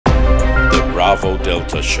Bravo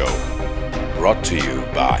Delta Show, brought to you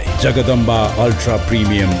by Jagadamba Ultra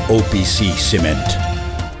Premium OPC Cement.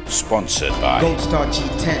 Sponsored by Gold Star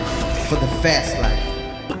G10 for the fast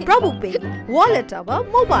life. BRAVO Pay, wallet our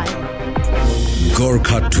mobile.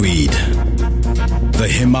 Gorkha Tweed, the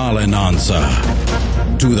Himalayan answer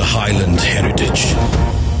to the Highland heritage.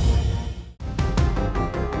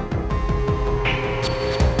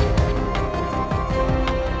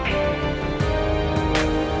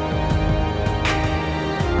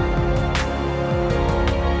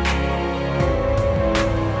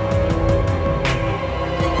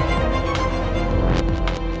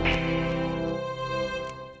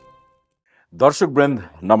 दर्शकवृन्द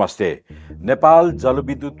नमस्ते। नेपाल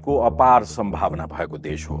जलविद्युतको अपार सम्भावना भएको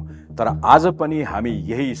देश हो, तर आज पनि हामी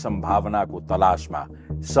यही सम्भावनाको तलाशमा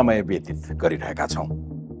समय व्यतीत गरिरहेका छौं।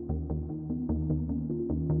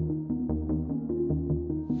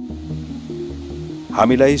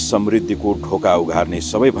 हामीलाई समृद्धिको ढोका उघार्ने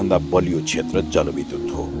सबैभन्दा बलियो क्षेत्र जलविद्युत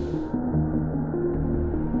हो।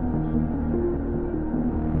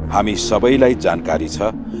 हामी सबैलाई जानकारी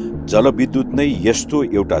छ, जलविद्युत नै यस्तो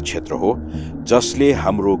एउटा क्षेत्र हो जसले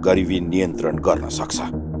हाम्रो गरिबी नियन्त्रण गर्न सक्छ।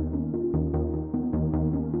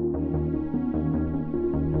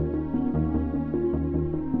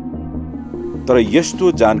 तर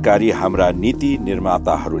यस्तो जानकारी हाम्रा नीति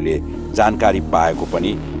निर्माताहरूले जानकारी पाएको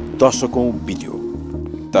पनि दशकौं बित्यो,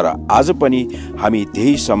 तर आज पनि हामी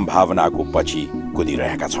त्यही सम्भावनाको पछि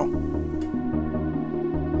कुदिरहेका छौं।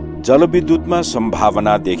 जलविद्युतमा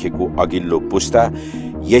सम्भावना देखेको अघिल्लो पुस्ता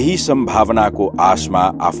यही सम्भावनाको आशमा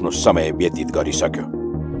आफ्नो समय व्यतीत गरिसक्यो।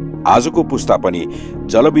 आजको पुस्ता पनि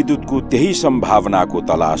जलविद्युतको त्यही सम्भावनाको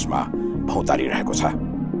तलाशमा भौतारिरहेको छ।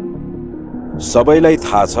 सबैलाई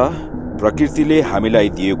थाहा छ, प्रकृतिले हामीलाई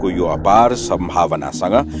दिएको यो अपार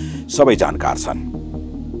सम्भावनासँग सबै जानकार छन्।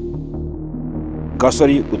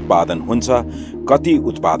 कसरी उत्पादन हुन्छ, कति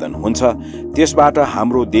उत्पादन हुन्छ, त्यसबाट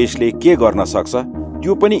हाम्रो देशले के गर्न सक्छ,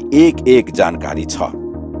 त्यो पनि एक जानकारी छ।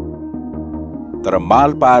 तर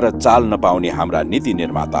माल पाएर चाल नपाउने हाम्रा नीति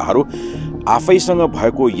निर्माताहरू आफैसँग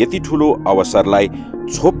भएको यति ठूलो अवसरलाई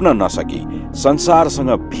छोप्न नसकी संसारसँग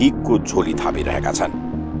भीखको झोली थापिरहेका छन्।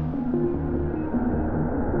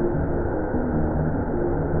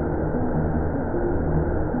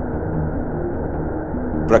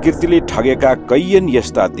 प्रकृतिले ठगेका कैयन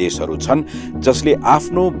यस्ता देशहरू छन् जसले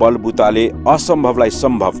आफ्नो बलबुताले असम्भवलाई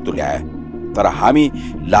सम्भव तुल्याए, तर हामी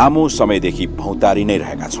लामो समयदेखि भौतारी नै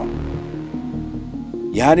रहेका छौं।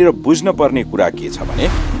 यहाँनिर बुझ्न पर्ने कुरा के छ भने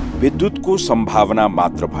विद्युतको सम्भावना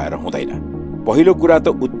मात्र भएर हुँदैन। पहिलो कुरा त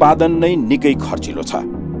उत्पादन नै निकै खर्चिलो छ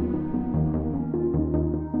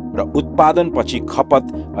र उत्पादन पछि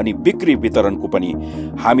खपत अनि बिक्री वितरणको पनि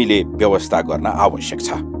हामीले व्यवस्था गर्न आवश्यक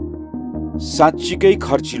छ। साँच्चीकै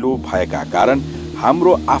खर्चिलो भएका कारण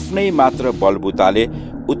हाम्रो आफ्नै मात्र बलबुताले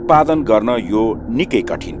उत्पादन गर्न यो निकै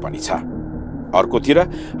कठिन पनि छ। अर्कोतिर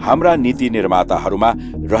हाम्रा नीति निर्माताहरूमा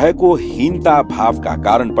रहेको हीनता भावका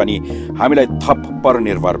कारण पनि हामीलाई थप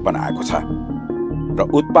परनिर्भर बनाएको छ र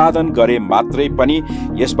उत्पादन गरे मात्रै पनि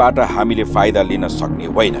यसबाट हामीले फाइदा लिन सक्ने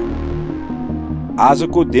होइन।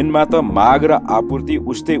 आजको दिनमा त माग र आपूर्ति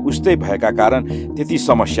उस्तै भएका कारण त्यति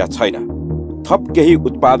समस्या छैन। थप केही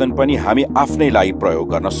उत्पादन पनि हामी आफ्नैलाई प्रयोग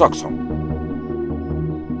गर्न सक्छौं,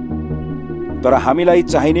 तर हामीलाई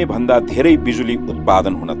चाहिने भन्दा धेरै बिजुली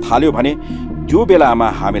उत्पादन हुन थाल्यो भने त्यो बेलामा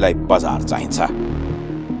हामीलाई बजार चाहिन्छ।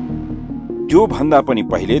 त्यो भन्दा पनि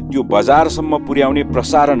पहिले त्यो बजारसम्म पुर्याउने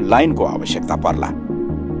प्रसारण लाइनको आवश्यकता पर्ला।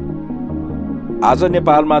 आज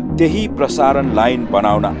नेपालमा त्यही प्रसारण लाइन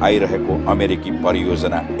बनाउन आइरहेको अमेरिकी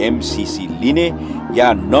परियोजना MCC लिने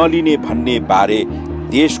या नलिने भन्ने बारे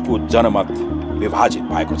देशको जनमत विभाजित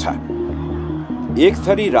भएको छ। एक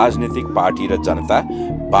थरी राजनीतिक पार्टी र जनता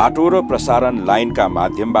बाटो र प्रसारण लाइनका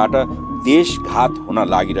माध्यमबाट देशघात हुन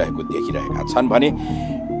लागिरहेको देखिरहेका छन् भने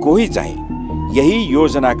कोही चाहिँ यही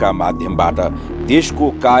योजनाका माध्यमबाट देशको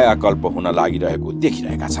कायाकल्प हुन लागिरहेको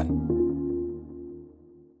देखिरहेका छन्।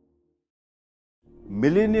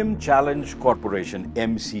 मिलेनियम च्यालेन्ज कर्पोरेसन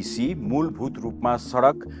MCC मूलभूत रूपमा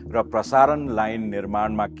सडक र प्रसारण लाइन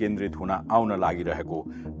निर्माणमा केन्द्रित हुन आउन लागिरहेको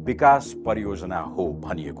विकास परियोजना हो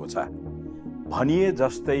भनिएको छ। भनिए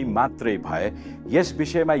जस्तै मात्रै भए यस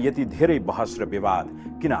विषयमा यति धेरै बहस र विवाद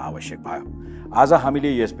किन आवश्यक भयो? आज हामीले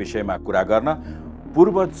यस विषयमा कुरा गर्न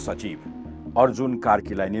पूर्व सचिव अर्जुन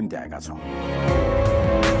कार्कीलाई निम्त्याएका छौं।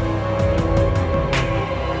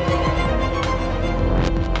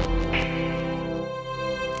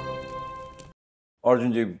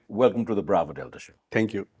 अर्जुन जी, welcome to the Bravo delta show.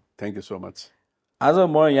 Thank you so much. आज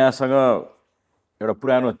म यहाँसँग एउटा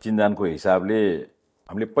पुरानो चिन्जानको हिसाबले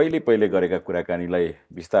हामीले पहिले गरेका कुराकानीलाई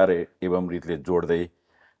विस्तारै एवं रीतिले जोड्दै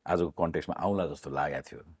आजको कन्टेक्स्टमा आउला जस्तो लागेको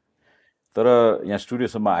थियो। तर यहाँ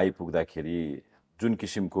स्टुडियोसम्म आइपुग्दाखेरि जुन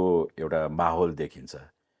किसिमको एउटा माहौल देखिन्छ,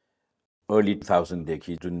 अर्ली 2000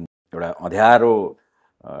 देखि जुन एउटा अँध्यारो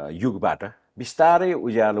युगबाट बिस्तारै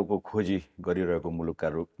उज्यालोको खोजी गरिरहेको मुलुकका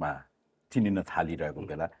रूपमा चिनिन थालिरहेको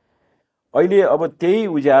बेला अहिले अब त्यही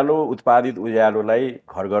उज्यालो, उत्पादित उज्यालोलाई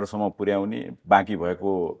घर घरसम्म पुर्याउने, बाँकी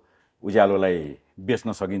भएको उज्यालोलाई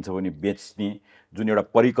बेच्न सकिन्छ भने बेच्ने जुन एउटा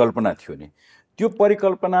परिकल्पना थियो नि, त्यो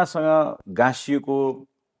परिकल्पनासँग गाँसिएको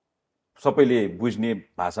सबैले बुझ्ने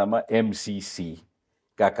भाषामा एमसीसी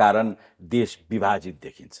का कारण देश विभाजित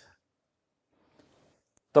देखिन्छ।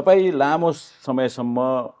 तपाईँ लामो समयसम्म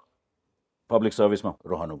पब्लिक सर्भिसमा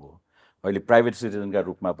रहनुभयो, अहिले प्राइभेट सिटिजनका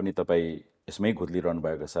रूपमा पनि तपाईँ यसमै घुत्लिरहनु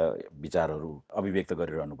भएको छ, विचारहरू अभिव्यक्त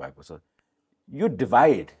गरिरहनु भएको छ। यो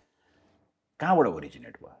डिभाइड कहाँबाट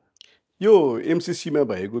ओरिजिनेट भयो? यो एमसीसीमा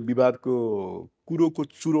भएको विवादको कुरोको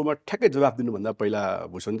चुरोमा ठ्याक्कै जवाफ दिनुभन्दा पहिला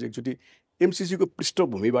भूषण चाहिँ एकचोटि एमसीसीको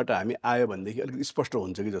पृष्ठभूमिबाट हामी आयो भनेदेखि अलिकति स्पष्ट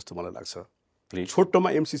हुन्छ कि जस्तो मलाई लाग्छ। छोटोमा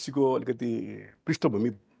एमसीसीको अलिकति पृष्ठभूमि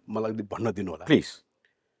मलाई अलिकति भन्न दिनु होला प्लिज।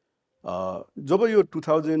 जब यो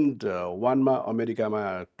 2001 मा अमेरिकामा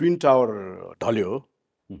ट्विन टावर ढल्यो,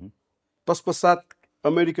 तत्पश्चात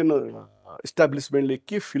अमेरिकन इस्टाब्लिसमेन्टले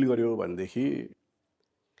के फिल गर्यो भनेदेखि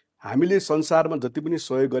हामीले संसारमा जति पनि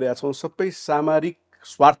सहयोग गरेका छौँ सबै सामरिक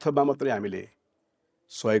स्वार्थमा मात्रै हामीले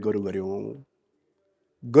सहयोगहरू गऱ्यौँ।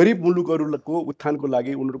 गरिब मुलुकहरूको उत्थानको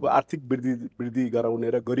लागि, उनीहरूको आर्थिक वृद्धि गराउने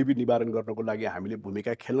र गरिबी निवारण गर्नको लागि हामीले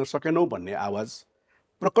भूमिका खेल्न सकेनौँ भन्ने आवाज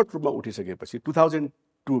प्रकट रूपमा उठिसकेपछि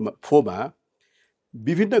 2004 मा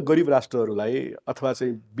विभिन्न गरिब राष्ट्रहरूलाई अथवा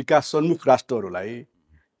चाहिँ विकासोन्मुख राष्ट्रहरूलाई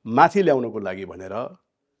माथि ल्याउनको लागि भनेर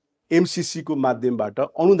एमसीसीको माध्यमबाट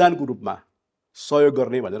अनुदानको रूपमा सहयोग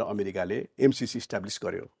गर्ने भनेर अमेरिकाले एमसीसी इस्टाब्लिस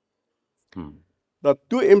गर्यो। र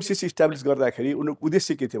त्यो एमसीसी इस्टाब्लिस गर्दाखेरि उनीहरूको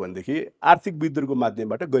उद्देश्य के थियो भनेदेखि आर्थिक वृद्धिको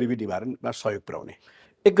माध्यमबाट गरिबी निवारणमा सहयोग पुर्याउने।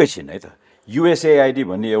 एकैछिन है त, युएसएआइडी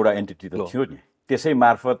भन्ने एउटा एन्टिटी त थियो नि, त्यसै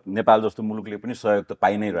मार्फत नेपाल जस्तो मुलुकले पनि सहयोग त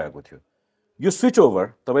पाइ नै रहेको थियो। यो स्विच ओभर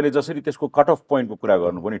तपाईँले जसरी त्यसको कट अफ पोइन्टको कुरा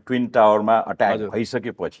गर्नुभयो नि, ट्विन टावरमा अट्याक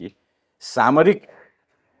भइसकेपछि सामरिक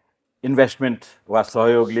इन्भेस्टमेन्ट वा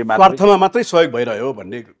सहयोगले स्वार्थमा मात्रै सहयोग भइरह्यो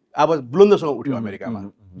भन्ने आवाज बुलन्दसँग उठ्यो अमेरिकामा,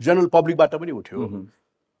 जनरल पब्लिकबाट पनि उठ्यो।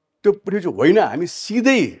 त्यो पनि चाहिँ होइन, हामी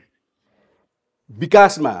सिधै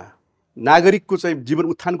विकासमा नागरिकको चाहिँ जीवन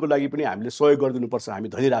उत्थानको लागि पनि हामीले सहयोग गरिदिनुपर्छ, हामी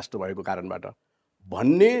धनी राष्ट्र भएको कारणबाट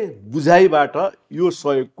भन्ने बुझाइबाट यो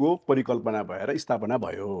सहयोगको परिकल्पना भएर स्थापना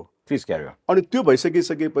भयो। अनि त्यो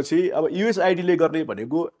भइसकेपछि अब युएसआइडीले गर्ने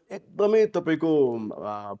भनेको एकदमै तपाईँको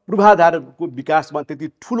पूर्वाधारको विकासमा त्यति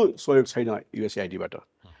ठुलो सहयोग छैन युएसआइडीबाट।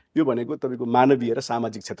 यो भनेको तपाईँको मानवीय र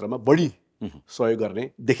सामाजिक क्षेत्रमा बढी सहयोग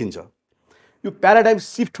गर्ने देखिन्छ। यो प्याराडाइम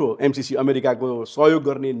सिफ्ट हो एमसीसी, अमेरिकाको सहयोग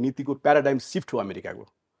गर्ने नीतिको प्याराडाइम सिफ्ट हो अमेरिकाको।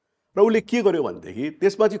 र उसले के गर्यो भनेदेखि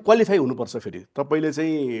त्यसमा चाहिँ क्वालिफाई हुनुपर्छ। फेरि तपाईँले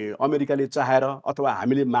चाहिँ अमेरिकाले चाहेर अथवा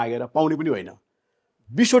हामीले मागेर पाउने पनि होइन,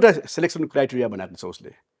 20वटा सेलेक्सन क्राइटेरिया बनाएको छ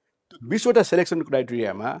उसले। त्यो 20वटा सेलेक्सन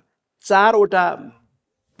क्राइटेरियामा 4वटा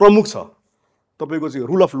प्रमुख छ। तपाईँको चाहिँ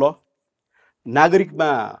रुल अफ ल, नागरिकमा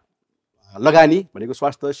लगानी भनेको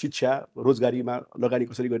स्वास्थ्य, शिक्षा, रोजगारीमा लगानी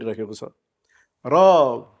कसरी गरिरहेको छ, र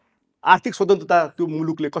आर्थिक स्वतन्त्रता त्यो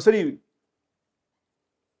मुलुकले कसरी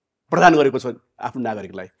प्रदान गरेको छ आफ्नो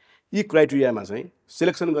नागरिकलाई। यी क्राइटेरियामा चाहिँ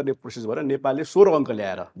सेलेक्सन गर्ने प्रोसेस भएर नेपालले 16 अङ्क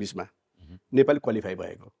ल्याएर 20 मा नेपाल क्वालिफाई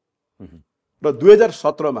भएको। र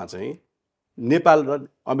 2017 मा चाहिँ नेपाल र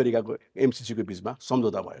अमेरिकाको एमसीसीको बिचमा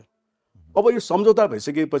सम्झौता भयो। अब यो सम्झौता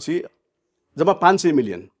भइसकेपछि जम्मा $500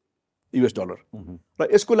 मिलियन र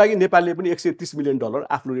यसको लागि नेपालले पनि $130 मिलियन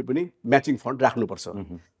आफ्नोले पनि म्याचिङ फन्ड राख्नुपर्छ।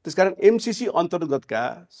 त्यसकारण एमसीसी अन्तर्गतका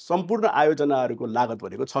सम्पूर्ण आयोजनाहरूको लागत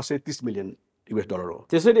भनेको $630 मिलियन हो।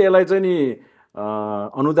 त्यसैले यसलाई चाहिँ नि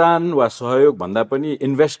अनुदान वा सहयोग भन्दा पनि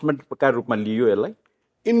इन्भेस्टमेन्टका रूपमा लियो। यसलाई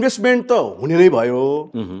इन्भेस्टमेन्ट त हुने नै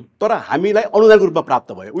भयो, तर हामीलाई अनुदानको रूपमा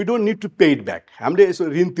प्राप्त भयो। We don't need to pay it back. हामीले यसो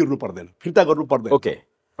ऋण तिर्नु पर्दैन, फिर्ता गर्नु पर्दैन।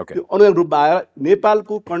 त्यो अनुदान रूपमा आएर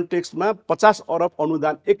नेपालको कन्टेक्स्टमा 50 अरब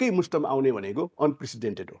अनुदान एकै मुष्टमा आउने भनेको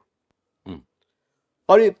अनप्रेसिडेन्टेड हो।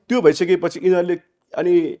 अनि त्यो भइसकेपछि यिनीहरूले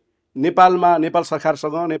अनि नेपाल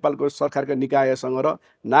सरकारसँग, नेपालको सरकारका निकायसँग र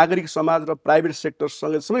नागरिक समाज र प्राइभेट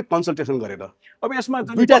सेक्टरसँग सबै कन्सल्टेसन गरेर अब यसमा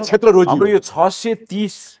दुईटा क्षेत्र रोजियो। हाम्रो यो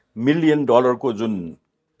 $630 मिलियन को जुन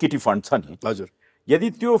किटी फन्ड छ नि, हजुर, यदि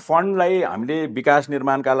त्यो फन्डलाई हामीले विकास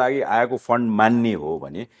निर्माणका लागि आएको फन्ड मान्ने हो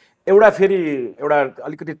भने एउटा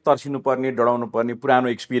अलिकति तर्सिनु पर्ने, डराउनु पर्ने पुरानो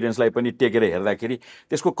एक्सपिरियन्सलाई पनि टेकेर हेर्दाखेरि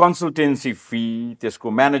त्यसको कन्सल्टेन्सी फी, त्यसको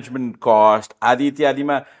म्यानेजमेन्ट कस्ट आदि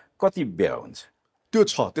इत्यादिमा कति व्यय हुन्छ? त्यो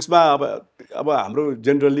छ त्यसमा अब हाम्रो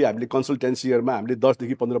जेनरली हामीले कन्सल्टेन्सीहरूमा हामीले 10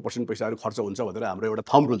 देखि 15% पैसाहरू खर्च हुन्छ भनेर हाम्रो एउटा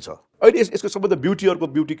थम रुल छ। अहिले यसको सबभन्दा ब्युटीहरूको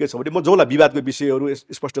ब्युटी के छ भने म जोला विवादको विषयहरू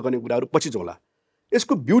स्पष्ट गर्ने कुराहरू पछि जोला।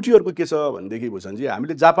 यसको ब्युटीहरूको के छ भनेदेखि भूषणजी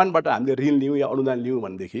हामीले जापानबाट हामीले ऋण लियौँ या अनुदान लियौँ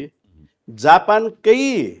भनेदेखि जापानकै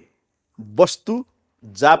वस्तु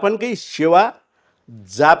जापानकै सेवा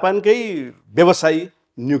जापानकै व्यवसायी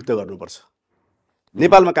नियुक्त गर्नुपर्छ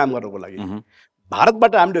नेपालमा काम गर्नको लागि।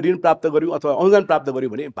 भारतबाट हामीले ऋण प्राप्त गर्यौँ अथवा अनुदान प्राप्त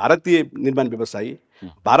गर्यौँ भने भारतीय निर्माण व्यवसायी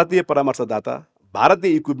भारतीय परामर्शदाता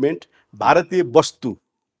भारतीय इक्विपमेन्ट भारतीय वस्तु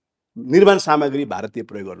निर्माण सामग्री भारतीय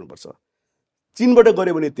प्रयोग गर्नुपर्छ। चीनबाट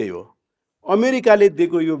गऱ्यो भने त्यही हो। अमेरिकाले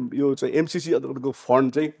दिएको यो चाहिँ एमसिसी अन्तर्गतको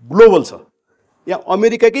फन्ड चाहिँ ग्लोबल छ। यहाँ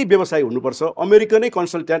अमेरिकाकै व्यवसाय हुनुपर्छ, अमेरिकनै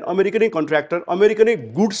कन्सल्ट्यान्ट, अमेरिकनै कन्ट्र्याक्टर, अमेरिकनै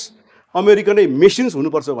गुड्स, अमेरिकनै मेसिन्स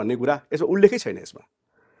हुनुपर्छ भन्ने कुरा यसमा उल्लेखै छैन यसमा।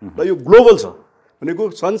 र यो ग्लोबल छ भनेको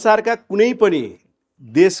संसारका कुनै पनि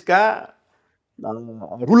देशका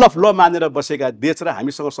रुल अफ ल मानेर बसेका देश र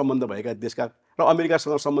हामीसँग सम्बन्ध भएका देशका र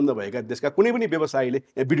अमेरिकासँग सम्बन्ध भएका देशका कुनै पनि व्यवसायीले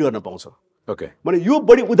यहाँ बिड गर्न पाउँछ। ओके, भने यो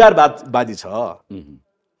बढी उदारवादी छ।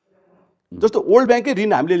 जस्तो वर्ल्ड ब्याङ्ककै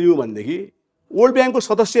ऋण हामीले लियौँ भनेदेखि वर्ल्ड ब्याङ्कको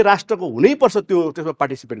सदस्य राष्ट्रको हुनैपर्छ त्यसमा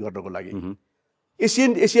पार्टिसिपेट गर्नको लागि।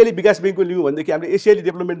 एसियाली विकास ब्याङ्कको लियौँ भनेदेखि हामीले एसियाली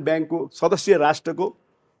डेभलपमेन्ट ब्याङ्कको सदस्य राष्ट्रको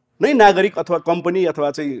नै नागरिक अथवा कम्पनी अथवा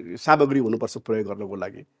चाहिँ सामग्री हुनुपर्छ प्रयोग गर्नको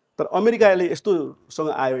लागि। तर अमेरिकाले यस्तोसँग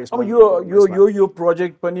आयो। अब यो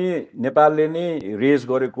प्रोजेक्ट पनि नेपालले नै रेज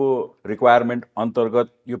गरेको रिक्वायरमेन्ट अन्तर्गत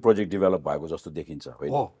यो प्रोजेक्ट डेभलप भएको जस्तो देखिन्छ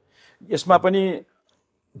होइन? यसमा पनि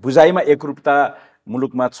बुझाइमा एकरूपता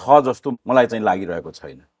मुलुकमा छ जस्तो मलाई चाहिँ लागिरहेको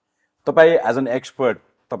छैन। तपाईँ एज एन एक्सपर्ट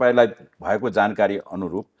तपाईँलाई भएको जानकारी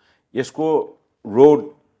अनुरूप यसको रोड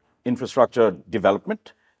इन्फ्रास्ट्रक्चर डेभलपमेन्ट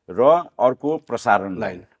र अर्को प्रसारण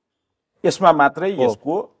लाइन यसमा मात्रै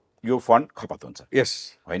यसको यो फन्ड खपत हुन्छ। यस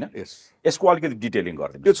होइन? यस यसको अलिकति डिटेलिङ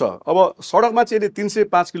गरिदिनु। त्यो छ। अब सडकमा चाहिँ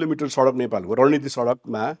 305 किलोमिटर सडक नेपालको रणनीति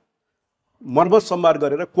सडकमा मर्मत सम्भार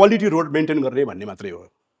गरेर क्वालिटी रोड मेन्टेन गर्ने भन्ने मात्रै हो।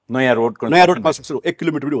 नयाँ रोड कन्स्ट्रक्सन 1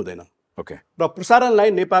 किलोमिटर पनि हुँदैन। ओके। र प्रसारण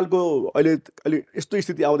लाइन नेपालको अहिले यस्तो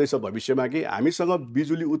स्थिति आउँदैछ भविष्यमा कि हामीसँग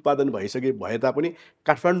बिजुली उत्पादन भए तापनि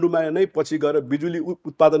काठमाडौँमा नै पछि गएर बिजुली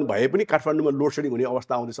उत्पादन भए पनि काठमाडौँमा लोड सेडिङ हुने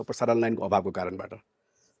अवस्था आउँदैछ प्रसारण लाइनको अभावको कारणबाट।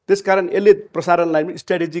 त्यसकारण यसले प्रसारण लाइन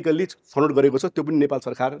स्ट्राटेजिकल्ली छनौट गरेको छ। त्यो पनि नेपाल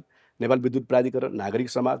सरकार, नेपाल विद्युत प्राधिकरण, नागरिक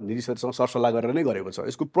समाज, निजी क्षेत्रसँग सरसल्लाह गरेर नै गरेको छ।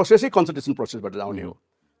 यसको प्रोसेसै कन्सल्टेसन प्रोसेसबाट आउने हो।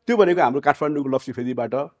 त्यो भनेको हाम्रो काठमाडौँको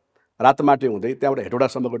लप्सीफेदीबाट रातमाटे हुँदै त्यहाँबाट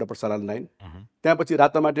हेटौडासम्मको एउटा प्रसारण लाइन, त्यहाँपछि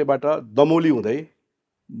रातमाटेबाट दमौली हुँदै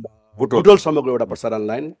बुटोलसम्मको एउटा प्रसारण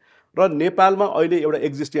लाइन, र नेपालमा अहिले एउटा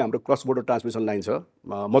एक्जिस्टिङ हाम्रो क्रस बोर्डर ट्रान्समिसन लाइन छ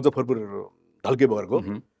मुजफ्फरपुर ढल्केबगरको।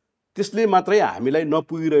 त्यसले मात्रै हामीलाई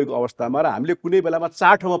नपुगिरहेको अवस्थामा र हामीले कुनै बेलामा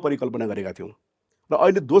 4 ठाउँमा परिकल्पना गरेका थियौँ। र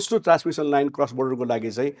अहिले दोस्रो ट्रान्समिसन लाइन क्रस बोर्डरको लागि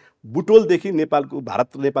चाहिँ बुटोलदेखि भारत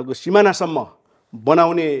र नेपालको सिमानासम्म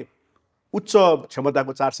बनाउने उच्च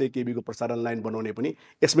क्षमताको 400 केबीको प्रसारण लाइन बनाउने पनि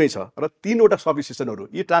यसमै छ। र 3वटा सब स्टेसनहरू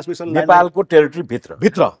यी ट्रान्समिसन नेपालको टेरिटरी भित्र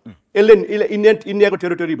यसले इन्डियाको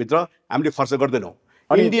टेरिटोरी भित्र हामीले खर्च गर्दैनौँ।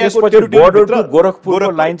 इन्डियाको टेरिटोरी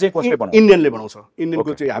गोरखपुरको लाइन चाहिँ कसले बनाउँछ? इन्डियनले बनाउँछ।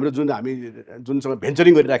 इन्डियनको चाहिँ हाम्रो जुनसँग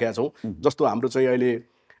भेन्चरिङ गरिराखेका छौँ, जस्तो हाम्रो चाहिँ अहिले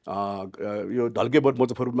यो ढल्केबर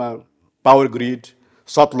मुजफ्फरपुरमा पावर ग्रिड,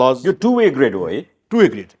 सतलज, यो 2 वे ग्रिड हो है? 2 way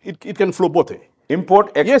grid. It can flow both way,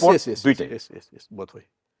 import export दुईटै। यस बोथ वे।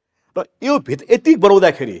 र यो यति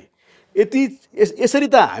बनाउँदाखेरि यसरी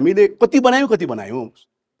त हामीले कति बनायौँ।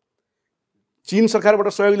 चीन सरकारबाट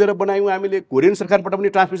सहयोग लिएर बनायौँ हामीले, कोरियन सरकारबाट पनि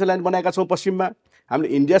ट्रान्समिसन लाइन बनाएका छौँ पश्चिममा, हामीले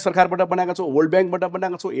इन्डिया सरकारबाट बनाएका छौँ, वर्ल्ड ब्याङ्कबाट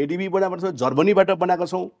बनाएका छौँ, एडिबीबाट बनाएका छौँ, जर्मनीबाट बनाएका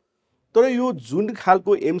छौँ। तर यो जुन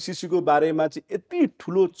खालको एमसिसीको बारेमा चाहिँ यति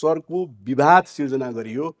ठुलो चर्को विवाद सिर्जना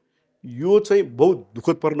गरियो, यो चाहिँ बहुत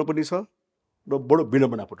दुःखद पर्न पनि छ र बडो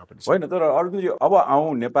विडम्बनापूर्ण पनि छ। होइन, तर अर्जुनजी अब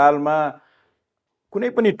आउँ नेपालमा कुनै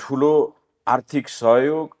पनि ठुलो आर्थिक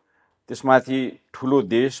सहयोग, त्यसमाथि ठुलो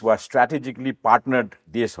देश वा स्ट्राटेजिकली पार्टनर्ड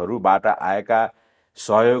देशहरूबाट आएका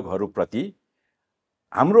सहयोगहरूप्रति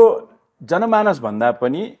हाम्रो जनमानसभन्दा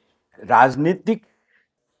पनि राजनीतिक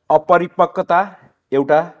अपरिपक्वता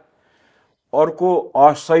एउटा, अर्को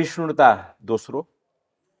असहिष्णुता दोस्रो,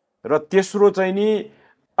 र तेस्रो चाहिँ नि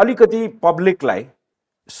अलिकति पब्लिकलाई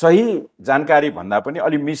सही जानकारी भन्दा पनि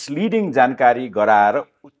अलि मिसलिडिङ जानकारी गराएर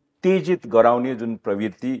उत्तेजित गराउने जुन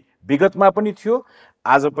प्रवृत्ति विगतमा पनि थियो,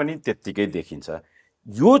 आज पनि त्यत्तिकै देखिन्छ।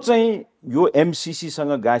 यो चाहिँ यो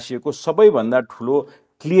एमसिसीसँग गाँसिएको सबैभन्दा ठुलो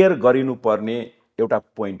क्लियर गरिनुपर्ने एउटा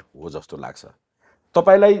पोइन्ट हो जस्तो लाग्छ।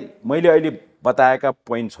 तपाईलाई मैले अहिले बताएका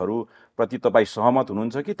पोइन्ट्सहरू प्रति तपाईँ सहमत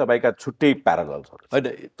हुनुहुन्छ कि तपाईँका छुट्टै प्यारालल्सहरू?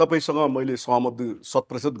 होइन, तपाईँसँग मैले सहमत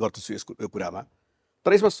 100% गर्दछु यो कुरामा।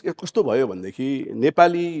 तर यसमा कस्तो भयो भनेदेखि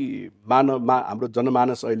नेपाली हाम्रो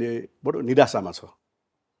जनमानस अहिले बडो निराशामा छ।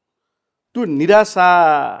 त्यो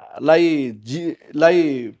निराशालाई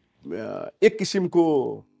एक किसिमको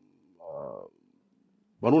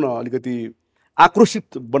भनौँ न अलिकति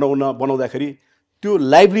आक्रोशित बनाउँदाखेरि त्यो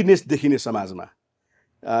लाइभलीनेस देखिने समाजमा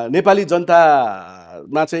नेपाली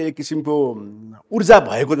जनतामा चाहिँ एक किसिमको ऊर्जा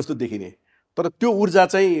भएको जस्तो देखिने, तर त्यो ऊर्जा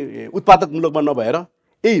चाहिँ उत्पादकमूलकमा नभएर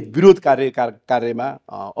यही विरोध कार्यमा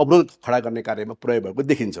अवरोध खडा गर्ने कार्यमा प्रयोग भएको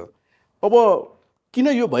देखिन्छ। अब किन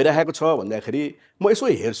यो भइरहेको छ भन्दाखेरि म यसो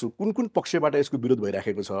हेर्छु कुन कुन पक्षबाट यसको विरोध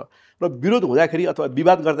भइरहेको छ र विरोध हुँदाखेरि अथवा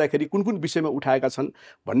विवाद गर्दाखेरि कुन कुन विषयमा उठाएका छन्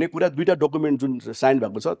भन्ने कुरा दुईटा डकुमेन्ट जुन साइन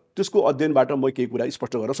भएको छ त्यसको अध्ययनबाट म केही कुरा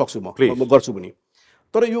स्पष्ट गर्न सक्छु, म गर्छु पनि।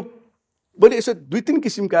 तर यो मैले यसो 2-3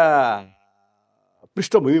 किसिमका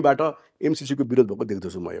पृष्ठभूमिबाट एमसीसीको विरोध भएको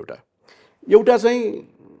देख्दछु म। एउटा चाहिँ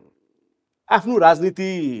आफ्नो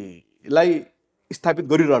राजनीतिलाई स्थापित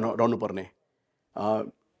गरिरहनु पर्ने,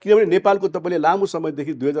 किनभने नेपालको तपाईँले लामो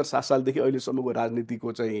समयदेखि 2007 सालदेखि अहिलेसम्मको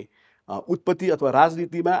राजनीतिको चाहिँ उत्पत्ति अथवा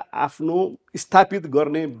राजनीतिमा आफ्नो स्थापित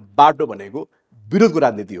गर्ने बाटो भनेको विरोधको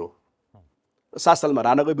राजनीति हो। 7 सालमा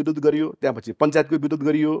राणाको विरोध गरियो, त्यसपछि पञ्चायतको विरोध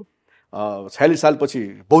गरियो, 46 सालपछि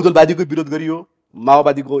बहुदलवादीको विरोध गरियो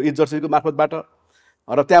माओवादीको एजर्सीको मार्फतबाट,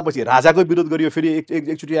 र त्यसपछि राजाको विरोध गरियो फेरि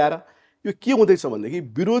एकचोटि आएर। यो के हुँदैछ भनेदेखि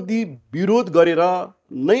विरोध गरेर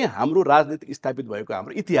नै हाम्रो राजनीति स्थापित भएको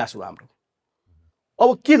हाम्रो इतिहास हो हाम्रो।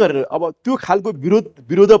 अब के गरेर अब त्यो खालको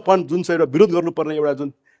विरोधपन जुन चाहिँ एउटा विरोध गर्नुपर्ने एउटा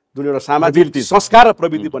जुन एउटा सामाजिक संस्कार र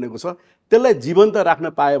प्रवृत्ति बनेको छ त्यसलाई जीवन्त राख्न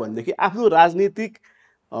पायो भनेदेखि आफ्नो राजनीतिक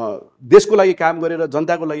देशको लागि काम गरेर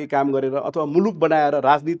जनताको लागि काम गरेर अथवा मुलुक बनाएर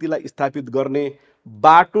राजनीतिलाई स्थापित गर्ने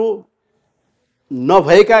बाटो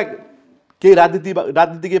नभएका केही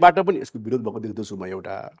राजनीतिकबाट पनि यसको विरोध भएको देख्दछु म।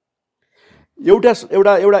 एउटा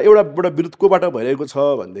विरोध कोबाट भइरहेको छ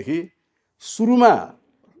भनेदेखि सुरुमा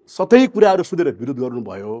सतै कुराहरू सुनेर विरोध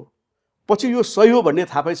गर्नुभयो, पछि यो सही हो भन्ने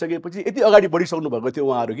थाहा पाइसकेपछि यति अगाडि बढिसक्नु भएको थियो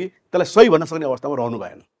उहाँहरू कि त्यसलाई सही भन्न सक्ने अवस्थामा रहनु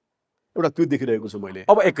भएन। एउटा त्यो देखिरहेको छु मैले।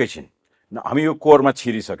 अब एकैछिन हामी यो कोरमा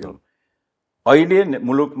छिरिसक्यौँ। अहिले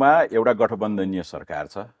मुलुकमा एउटा गठबन्धनीय सरकार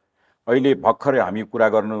छ। अहिले भर्खरै हामी कुरा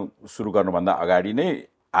गर्नु सुरु गर्नुभन्दा अगाडि नै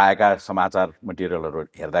आएका समाचार मटेरियलहरू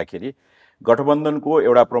हेर्दाखेरि गठबन्धनको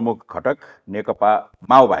एउटा प्रमुख घटक नेकपा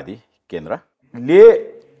माओवादी केन्द्रले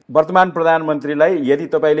वर्तमान प्रधानमन्त्रीलाई यदि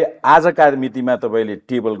तपाईँले आजका मितिमा तपाईँले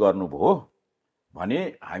टेबल गर्नुभयो भने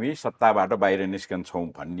हामी सत्ताबाट बाहिर निस्कन्छौँ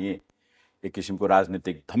भन्ने एक किसिमको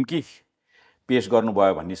राजनीतिक धम्की पेश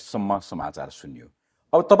गर्नुभयो भन्नेसम्म समाचार सुनियो।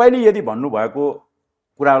 अब तपाईँले यदि भन्नुभएको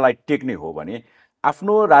कुरालाई टेक्ने हो भने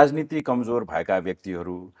आफ्नो राजनीति कमजोर भएका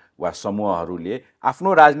व्यक्तिहरू वा समूहहरूले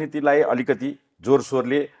आफ्नो राजनीतिलाई अलिकति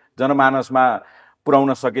जोरसोरले जनमानसमा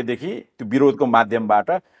पुर्याउन सकेदेखि त्यो विरोधको माध्यमबाट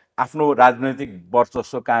आफ्नो राजनैतिक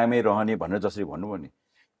वर्चस्व कायमै रहने भनेर जसरी भन्नुभयो नि,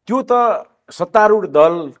 त्यो त सत्तारूढ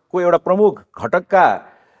दलको एउटा प्रमुख घटकका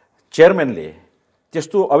चेयरम्यानले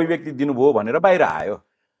त्यस्तो अभिव्यक्ति दिनुभयो भनेर बाहिर आयो।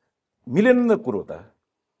 मिलेन न कुरो त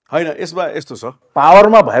होइन। यसमा यस्तो छ,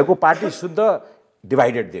 पावरमा भएको पार्टी शुद्ध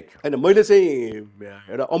डिभाइडेड देख्यो। होइन, मैले चाहिँ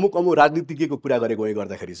एउटा अमुक राजनीतिज्ञको कुरा गरेको है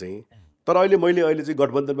गर्दाखेरि चाहिँ, तर अहिले चाहिँ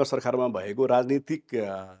गठबन्धनमा सरकारमा भएको राजनीतिक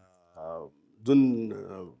जुन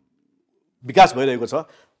विकास भइरहेको छ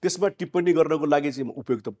त्यसमा टिप्पणी गर्नको लागि चाहिँ म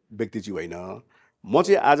उपयुक्त व्यक्ति चाहिँ होइन। म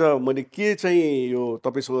चाहिँ आज मैले के चाहिँ यो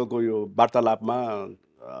तपाईँसँगको यो वार्तालापमा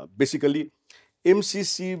बेसिकली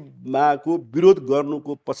एमसीसीमाको विरोध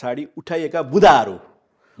गर्नुको पछाडि उठाइएका बुदाहरू,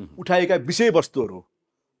 उठाइएका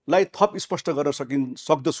विषयवस्तुहरूलाई थप स्पष्ट गर्न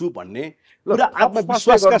सक्दछु भन्ने पुरा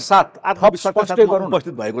आत्मविश्वासका साथ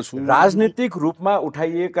उपस्थित भएको छु। राजनीतिक रूपमा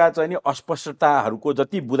उठाइएका चाहिँ अस्पष्टताहरूको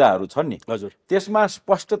जति बुदाहरू छन् नि, हजुर, त्यसमा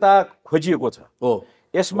स्पष्टता खोजिएको छ। हो,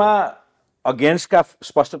 यसमा अगेन्स्टका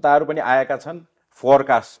स्पष्टताहरू पनि आएका छन्,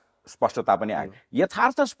 फरका स्पष्टता पनि आए।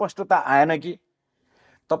 यथार्थ स्पष्टता आएन कि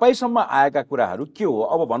तपाईसम्म आएका कुराहरू के हो?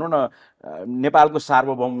 अब भनौँ न, नेपालको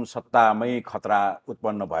सार्वभौम सत्तामै खतरा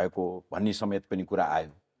उत्पन्न भएको भन्ने समेत पनि कुरा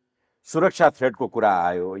आयो, सुरक्षा थ्रेटको कुरा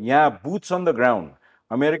आयो। यहाँ boots on the ground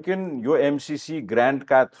American यो एमसीसी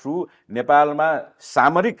ग्रान्टका थ्रु नेपालमा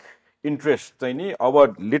सामरिक इन्ट्रेस्ट चाहिँ नि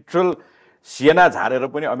अब लिटरल सिएना झारेर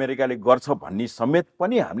पनि अमेरिकाले गर्छ भन्ने समेत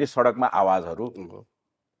पनि हामीले सडकमा आवाजहरू,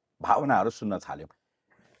 भावनाहरू सुन्न थाल्यौँ।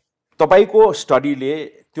 तपाईँको स्टडीले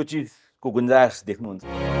त्यो चिजको गुन्जाइस देख्नुहुन्छ?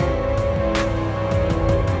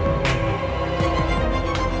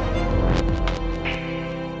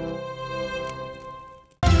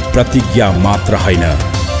 प्रतिज्ञा मात्र होइन,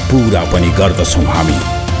 पूरा पनि गर्दछौँ हामी।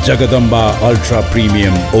 Jagadamba ultra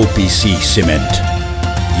premium OPC cement,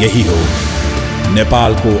 यही हो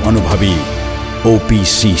नेपालको अनुभवी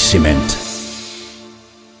OPC cement.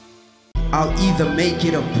 I'll either make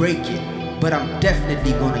it or break it, but I'm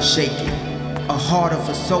definitely gonna shake it. a heart of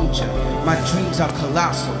a soldier. My dreams are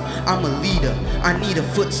colossal. I'm a leader. I need a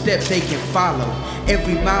footstep they can follow.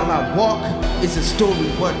 Every mile I walk is a story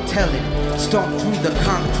worth telling. Stomp through the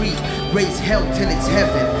concrete, raise hell till it's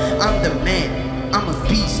heaven. I'm the man. I'm a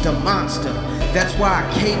beast, a monster. That's why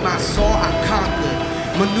I came, I saw, I conquered.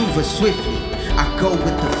 Maneuver swiftly. I go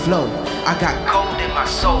with the flow. I got gold in my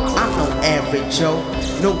soul. I'm no average Joe.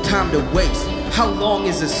 No time to waste. How long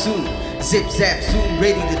is it soon? Zip zap zoom,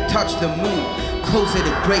 ready to touch the moon. Closer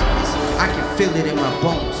to greatness, I can feel it in my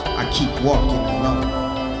bones. I keep walking alone.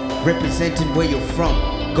 Representing where you're from.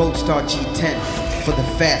 Gold Star G10 for the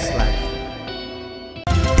fast life.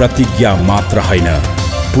 प्रतिज्ञा मात्र हैन,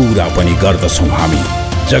 पूरा पनि गर्दछौं हामी।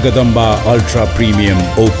 Jagadamba ultra premium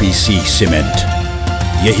OPC cement,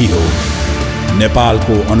 यही हो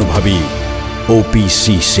नेपालको अनुभवी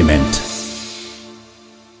ओपीसी सिमेन्ट।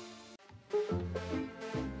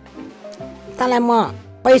 तँलाई म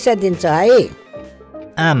पैसा दिन्छु है।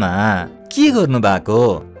 आमा के गर्नु भएको?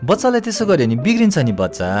 बच्चालाई त्यसो गर्यो नि बिग्रिन्छ नि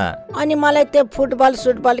बच्चा। अनि मलाई त्यो फुटबल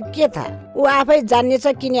सुटबल के थाहा, ऊ आफै जान्नेछ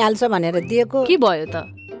किनिहाल्छ भनेर दिएको। के भयो त?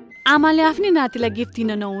 आमाले आफ्नै नातिलाई गिफ्ट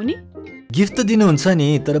दिन नहुने? गिफ्ट त दिनुहुन्छ नि,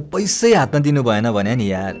 तर पैसै हातमा दिनु भएन भने नि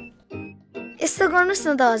यार। यस्तो गर्नुस् न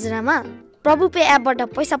त हजुरआमा, प्रभु पे एपबाट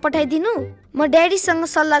पैसा पठाइदिनु, म ड्याडीसँग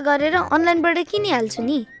सल्लाह गरेर अनलाइनबाट किनिहाल्छु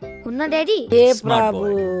नि, हुन्न ड्याडी? ए प्रभु,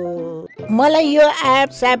 मलाई यो एप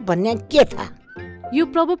स्याप भन्ने के थाहा? यो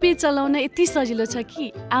प्रभु पे चलाउन यति सजिलो छ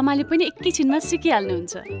कि आमाले पनि एकैछिनमा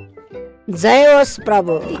सिकिहाल्नुहुन्छ। जय होस्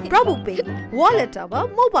प्रभु। प्रभु पे वालेट अब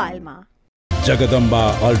मोबाइलमा। Jagadamba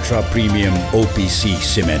ultra premium OPC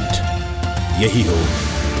cement, यही हो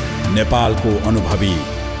नेपालको अनुभवी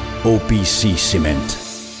OPC cement.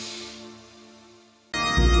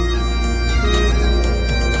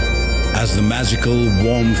 As the magical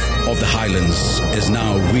warmth of the highlands is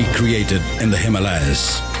now recreated in the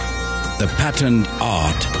Himalayas, the patterned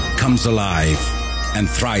art comes alive and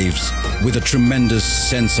thrives with a tremendous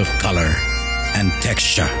sense of color and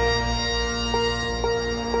texture.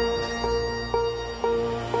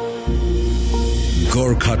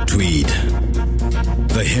 Gorkha tweed,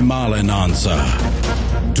 the Himalayan answer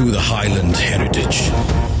to the highland heritage.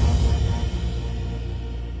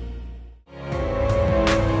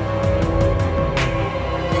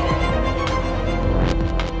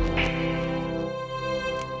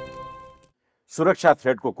 सुरक्षा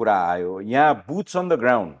थ्रेडको कुरा आयो, यहाँ boots on the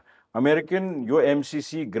ground American यो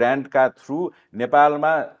MCC ग्रान्टका through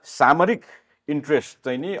नेपालमा सामरिक interest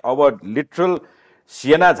चाहिँ नि अब लिटरल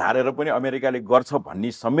सेना झारेर पनि अमेरिकाले गर्छ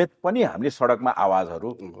भन्ने समेत पनि हामीले सडकमा आवाजहरू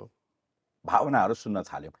भावनाहरू सुन्न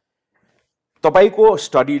थाल्यौँ। तपाईको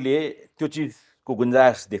स्टडीले त्यो चिजको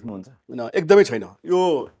गुन्जायस देख्नुहुन्छ? एकदमै छैन। यो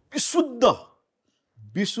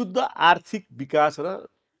विशुद्ध आर्थिक विकास र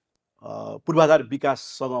पूर्वाधार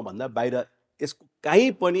विकाससँग भन्दा बाहिर यसको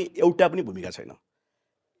कहीँ पनि एउटा पनि भूमिका छैन।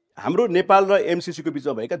 हाम्रो नेपाल र एमसीसी को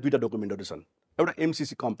बिचमा भएका दुईटा डकुमेन्टहरू छन्, एउटा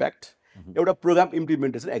एमसीसी कम्प्याक्ट, एउटा प्रोग्राम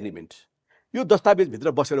इम्प्लिमेन्टेसन एग्रिमेन्ट। यो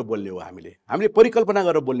दस्तावेजभित्र बसेर बोल्ने हो, हामीले परिकल्पना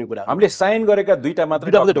गरेर बोल्ने कुरा। हामीले साइन गरेका दुईटा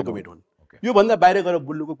मात्र डकुमेन्ट हुन्। योभन्दा बाहिर गएर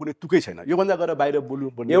बोल्नुको कुनै तुकै छैन। योभन्दा गएर बाहिर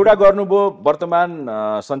बोल्नु एउटा गर्नुभयो वर्तमान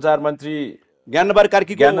सञ्चार मन्त्री ज्ञानबहादुर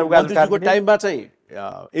कार्कीको टाइममा चाहिँ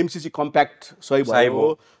एमसीसी कम्प्याक्ट सही भयो।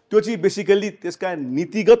 त्यो चाहिँ बेसिकली त्यसका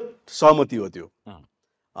नीतिगत सहमति हो। त्यो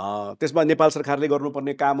त्यसमा नेपाल सरकारले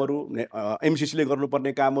गर्नुपर्ने कामहरू, एमसीसीले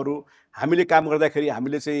गर्नुपर्ने कामहरू, हामीले काम गर्दाखेरि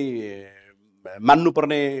हामीले चाहिँ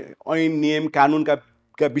मान्नुपर्ने ऐन नियम कानुनका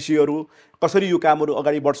विषयहरू, कसरी यो कामहरू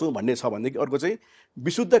अगाडि बढ्छौँ भन्ने छ भनेदेखि अर्को चाहिँ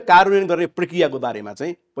विशुद्ध कार्यान्वयन गर्ने प्रक्रियाको बारेमा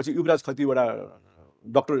चाहिँ पछि युवराज खतिवडा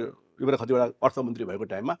डाक्टर युवराज खतिवडा अर्थमन्त्री भएको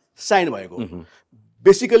टाइममा साइन भएको।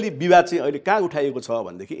 बेसिकली विवाद चाहिँ अहिले कहाँ उठाइएको छ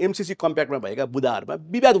भनेदेखि एमसीसी कम्प्याक्टमा भएका बुदाहरूमा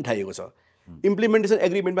विवाद उठाइएको छ। इम्प्लिमेन्टेसन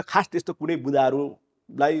एग्रिमेन्टमा खास त्यस्तो कुनै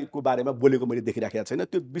बुदाहरूलाई को बारेमा बोलेको मैले देखिराखेको छैन।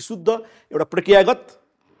 त्यो विशुद्ध एउटा प्रक्रियागत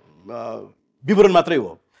विवरण मात्रै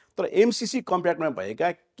हो। तर एमसीसी कम्प्याक्टमा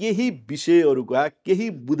भएका केही विषयहरूका, केही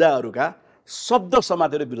बुदाहरूका शब्द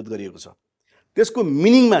समातेर विरोध गरिएको छ। त्यसको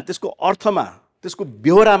मिनिङमा, त्यसको अर्थमा, त्यसको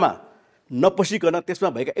बेहोरामा नपसिकन त्यसमा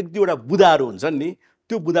भएका एक दुईवटा बुदाहरू हुन्छन् नि,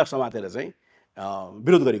 त्यो बुदा समातेर चाहिँ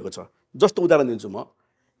विरोध गरेको छ। जस्तो उदाहरण दिन्छु म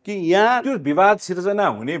कि यहाँ त्यो विवाद सिर्जना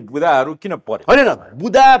हुने बुदाहरू किन पर्यो? होइन,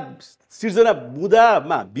 बुदा सिर्जना,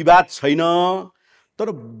 बुदामा विवाद छैन,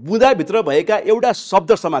 तर बुदाभित्र भएका एउटा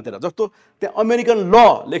शब्द समातेर, जस्तो त्यहाँ अमेरिकन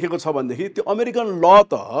ल लेखेको छ भनेदेखि त्यो अमेरिकन ल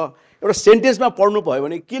त एउटा सेन्टेन्समा पढ्नु भयो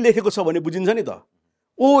भने के लेखेको छ भने बुझिन्छ नि त।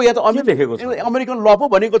 ओ या त अमेरिकन ल पो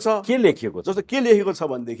भनेको छ। के लेखिएको? जस्तो के लेखेको छ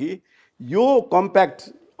भनेदेखि यो कम्प्याक्ट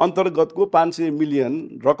अन्तर्गतको 500 मिलियन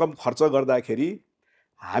रकम खर्च गर्दाखेरि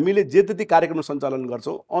हामीले जे जति कार्यक्रम सञ्चालन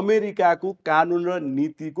गर्छौँ अमेरिकाको कानुन र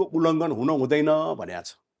नीतिको उल्लङ्घन हुन हुँदैन भनेको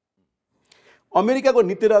छ। अमेरिकाको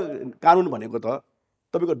नीति र कानुन भनेको त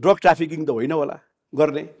तपाईँको ड्रग ट्राफिकिङ त होइन होला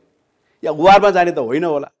गर्ने, या वारमा जाने त होइन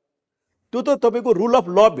होला, त्यो त तपाईँको रुल अफ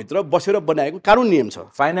ल भित्र बसेर बनाएको कानुन नियम छ।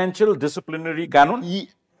 फाइनेन्शियल डिसिप्लिनरी कानुन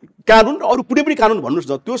कानुन अरू कुनै पनि कानुन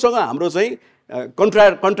भन्नुहोस् न, त्योसँग हाम्रो चाहिँ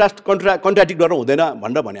कन्ट्राडिक्ट गर्न हुँदैन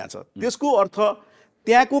भनेर भनेको छ। त्यसको अर्थ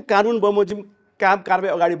त्यहाँको कानुन बमोजिम काम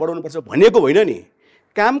कारबाही अगाडि बढाउनुपर्छ भनेको होइन नि,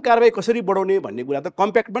 काम कारबाही कसरी बढाउने भन्ने कुरा त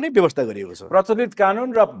कम्प्याक्टमा नै व्यवस्था गरिएको छ। प्रचलित कानुन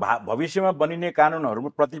र भविष्यमा बनिने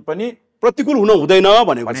कानुनहरूप्रति पनि प्रतिकूल हुन हुँदैन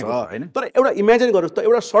भनेको छ हैन। तर एउटा इमेजिन गर्नुहोस् त,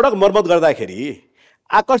 एउटा सडक मर्मत गर्दाखेरि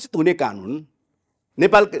आकर्षित हुने कानुन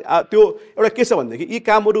नेपाल त्यो एउटा के छ भनेदेखि यी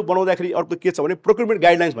कामहरू बनाउँदाखेरि अर्को के छ भने प्रोक्युरमेन्ट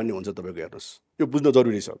गाइडलाइन्स भन्ने हुन्छ। तपाईँको हेर्नुहोस्, यो बुझ्न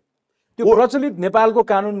जरुरी छ। त्यो प्रचलित नेपालको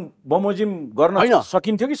कानुन बमोजिम गर्न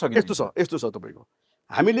सकिन्थ्यो कि सकिन्थ्यो? यस्तो छ तपाईँको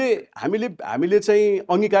हामीले चाहिँ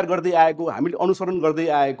अंगीकार गर्दै आएको, हामीले अनुसरण गर्दै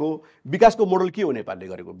आएको विकासको मोडल के हो नेपालले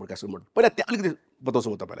गरेको विकासको मोडल? पहिला त्यहाँ अलिकति बताउँछु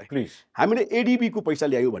म तपाईँलाई। प्लिज। हामीले एडीबी को पैसा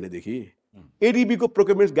ल्यायौँ भनेदेखि एडीबी को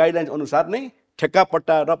प्रोक्युरमेन्ट गाइडलाइन्स अनुसार नै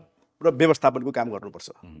ठेक्कापट्टा र व्यवस्थापनको काम गर्नुपर्छ।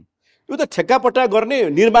 यो त ठेक्कापट्टा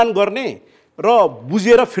गर्ने, निर्माण गर्ने र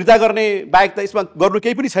बुझेर फिर्ता गर्ने बाहेक त यसमा गर्नु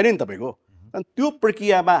केही पनि छैन नि तपाईँको। अनि त्यो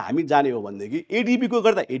प्रक्रियामा हामी जाने हो भनेदेखि एडीबी को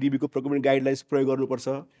गर्दा एडीबी को प्रोक्युरमेन्ट गाइडलाइन्स प्रयोग गर्नुपर्छ।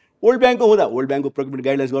 वर्ल्ड ब्याङ्कको हुँदा वर्ल्ड ब्याङ्कको प्रोक्युरमेन्ट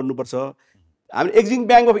गाइडलाइन्स गर्नुपर्छ। हामीले Exim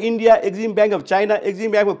bank of India, Exim bank of China,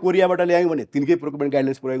 Exim bank of कोरियाबाट ल्यायौँ भने तिनकै प्रोक्युरमेन्ट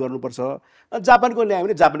गाइडलाइन्स प्रयोग गर्नुपर्छ। जापानको ल्यायौँ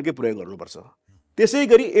भने जापानकै प्रयोग गर्नुपर्छ। त्यसै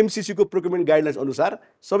गरी एमसीसी को प्रोक्युरमेन्ट गाइडलाइन्स अनुसार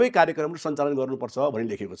सबै कार्यक्रमहरू सञ्चालन गर्नुपर्छ भन्ने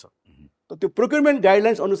लेखेको छ। त त्यो प्रोक्युरमेन्ट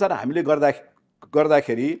गाइडलाइन्स अनुसार हामीले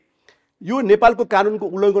गर्दाखेरि यो नेपालको कानुनको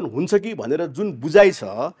उल्लङ्घन हुन्छ कि भनेर जुन बुझाइ छ,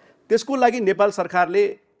 त्यसको लागि नेपाल सरकारले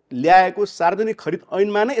ल्याएको सार्वजनिक खरिद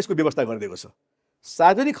ऐनमा नै यसको व्यवस्था गरिदिएको छ।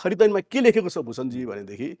 सार्वजनिक खरिद ऐनमा के लेखेको छ भूषणजी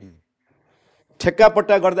भनेदेखि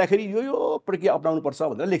ठेक्कापट्टा गर्दाखेरि यो प्रक्रिया अपनाउनुपर्छ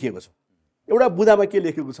भनेर लेखिएको छ। एउटा बुँदामा के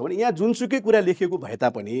लेखेको छ भने यहाँ जुनसुकै कुरा लेखिएको भए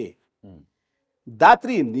तापनि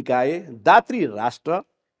दात्री निकाय, दात्री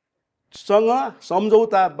राष्ट्रसँग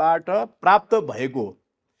सम्झौताबाट प्राप्त भएको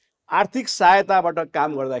आर्थिक सहायताबाट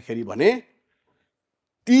काम गर्दाखेरि भने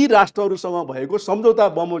ती राष्ट्रहरूसँग भएको सम्झौता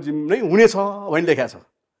बमोजिम नै हुनेछ भन्ने लेखेको छ।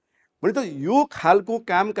 भने त यो खालको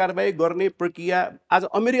काम कारबाही गर्ने प्रक्रिया आज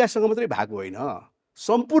अमेरिकासँग मात्रै भएको होइन,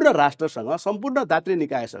 सम्पूर्ण राष्ट्रसँग, सम्पूर्ण दात्री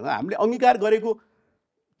निकायसँग हामीले अंगीकार गरेको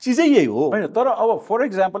चिजै यही हो हैन। तर अब फर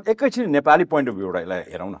एक्जाम्पल एकैछिन नेपाली पोइन्ट अफ भ्यूलाई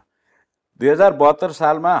हेरौँ न। 2072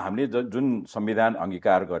 सालमा हामीले जुन संविधान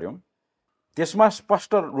अंगीकार गर्यौं त्यसमा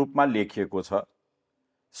स्पष्ट रूपमा लेखिएको छ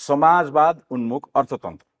समाजवाद उन्मुख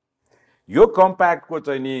अर्थतन्त्र। यो कम्प्याक्टको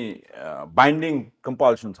चाहिँ नि बाइन्डिङ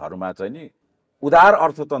कम्पल्सन्सहरुमा चाहिँ नि उदार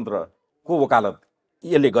अर्थतन्त्रको वकालत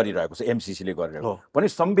यसले गरिरहेको छ, एमसीसीले गरिरहेको पनि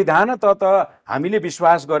संविधान त हामीले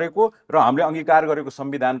विश्वास गरेको र हामीले अंगीकार गरेको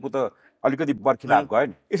संविधानको त अलिकति बर्खिलाफ गयो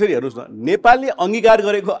नि। यसरी हेर्नुस् न, नेपालले अंगीकार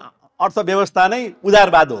गरेको अर्थव्यवस्था नै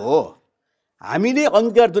उदारवाद हो। हामीले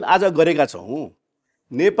अंगीकार जुन आज गरेका छौं,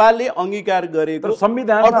 नेपालले अंगीकार गरेको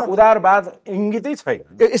संविधानमा उदारवाद इंगितै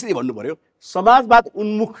छैन। यसरी भन्नु पर्यो, समाजवाद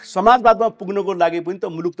उन्मुख, समाजवादमा पुग्नको लागि पनि त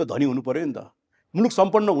मुलुक त धनी हुनु पर्यो नि त, मुलुक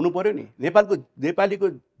सम्पन्न हुनु पर्यो नि, नेपालीको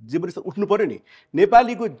जीवनस्तर उठ्नु पर्यो नि।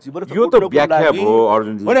 नेपालीको जीवनस्तर यो त व्याख्या भयो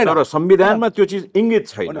अर्जुनजी, तर संविधानमा त्यो चीज इंगित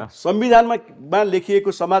छैन। संविधानमा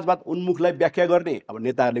लेखिएको समाजवाद उन्मुखलाई व्याख्या गर्ने अब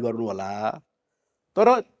नेताहरूले गर्नु होला, तर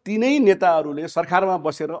तिनै नेताहरूले सरकारमा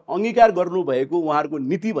बसेर अंगीकार गर्नुभएको उहाँहरूको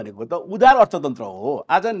नीति भनेको त उदार अर्थतन्त्र हो।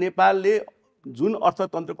 आज नेपालले जुन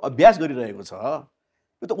अर्थतन्त्रको अभ्यास गरिरहेको छ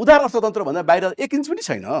यो त उदार अर्थतन्त्र भन्दा बाहिर एक इन्च पनि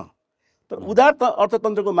छैन। तर उदार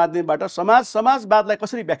अर्थतन्त्रको माध्यमबाट समाजवादलाई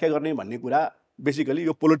कसरी व्याख्या गर्ने भन्ने कुरा बेसिकली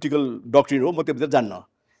यो पोलिटिकल डक्ट्रिन हो, म त्योभित्र जान्न।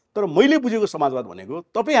 तर मैले बुझेको समाजवाद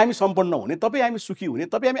भनेको तपाईँ हामी सम्पन्न हुने, तपाईँ हामी सुखी हुने,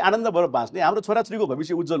 तपाईँ हामी आनन्द भएर बाँच्ने, हाम्रो छोराछोरीको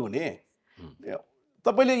भविष्य उज्जवल हुने,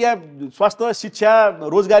 तपाईँले यहाँ स्वास्थ्य शिक्षा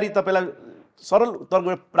रोजगारी तपाईँलाई सरल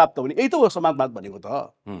तर्कमा प्राप्त हुने, यही त हो समाजवाद भनेको त।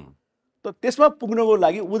 त्यसमा पुग्नको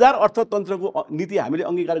लागि उदार अर्थतन्त्रको नीति हामीले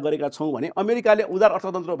अंगीकार गरेका छौँ भने अमेरिकाले उदार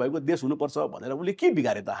अर्थतन्त्र भएको देश हुनुपर्छ भनेर उसले के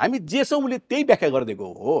बिगारे त? हामी जे छौँ उसले त्यही व्याख्या गरिदिएको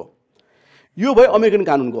हो। यो भयो अमेरिकन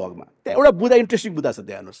कानुनको हकमा। त्यहाँ एउटा बुँदा इन्ट्रेस्टिङ बुँदा छ,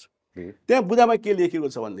 त्यहाँ हेर्नुहोस्। त्यहाँ बुँदामा के लेखिएको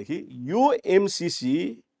छ भनेदेखि यो एमसीसी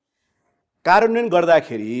कार्यान्वयन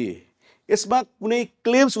गर्दाखेरि यसमा कुनै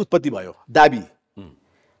क्लेम्स उत्पत्ति भयो, दाबी,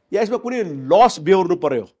 या यसमा कुनै लस बेहोर्नु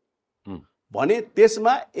पर्यो भने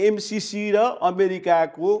त्यसमा एमसीसी र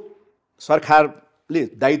अमेरिकाको सरकारले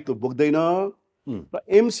दायित्व बोक्दैन र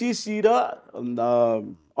एमसीसी र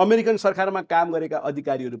अमेरिकन सरकारमा काम गरेका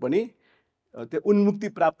अधिकारीहरू पनि त्यो उन्मुक्ति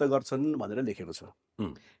प्राप्त गर्छन् भनेर लेखेको छ।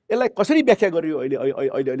 यसलाई कसरी व्याख्या गरियो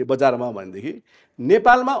अहिले बजारमा भनेदेखि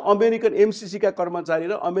नेपालमा अमेरिकन एमसीसी का कर्मचारी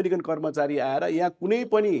र अमेरिकन कर्मचारी आएर यहाँ कुनै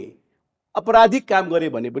पनि अपराधिक काम गरे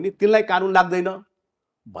भने पनि तिनलाई कानुन लाग्दैन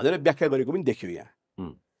भनेर व्याख्या गरेको पनि देखियो यहाँ।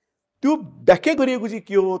 त्यो व्याख्या गरिएको चाहिँ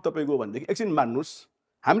के हो तपाईँको भनेदेखि एकछिन मान्नुहोस्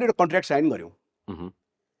हामीले एउटा कन्ट्र्याक्ट साइन गऱ्यौँ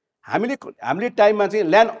हामीले टाइममा चाहिँ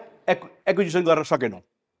ल्यान्ड एक्विजिसन गर्न सकेनौँ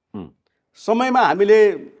समयमा हामीले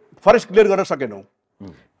फरेस्ट क्लियर गर्न सकेनौँ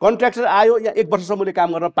कन्ट्र्याक्टर आयो या 1 वर्षसम्म उसले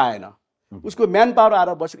काम गर्न पाएन उसको म्यान पावर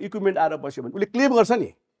आएर बस्यो इक्विपमेन्ट आएर बस्यो भने उसले क्लेम गर्छ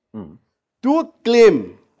नि त्यो क्लेम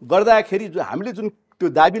गर्दाखेरि हामीले जुन त्यो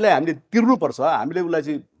दाबीलाई हामीले तिर्नुपर्छ हामीले उसलाई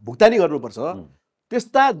चाहिँ भुक्तानी गर्नुपर्छ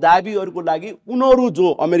त्यस्ता दाबीहरूको लागि उनीहरू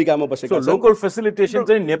जो अमेरिकामा बसेका छन् लोकल फेसिलिटेसन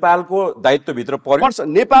चाहिँ नेपालको दायित्वभित्र पर्छ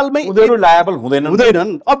नेपालमै उनीहरू लायबल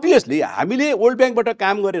हुँदैनन् अभियसली हामीले वर्ल्ड ब्याङ्कबाट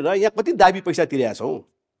काम गरेर यहाँ कति दाबी पैसा तिरेका छौँ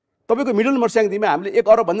तपाईँको मिडल मर्स्याङदीमा हामीले 1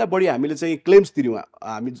 अरबभन्दा बढी हामीले चाहिँ क्लेम्स तिर्यौँ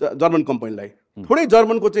हामी जर्मन कम्पनीलाई थोरै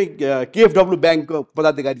जर्मनको चाहिँ केएफडब्ल्यू ब्याङ्कको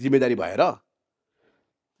पदाधिकारी जिम्मेदारी भएर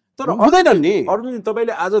तर हुँदैनन् नि अर्जुन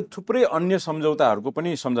तपाईँले आज थुप्रै अन्य सम्झौताहरूको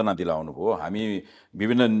पनि सम्झना दिलाउनु भयो हामी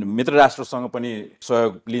विभिन्न मित्र राष्ट्रसँग पनि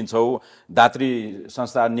सहयोग लिन्छौँ दात्री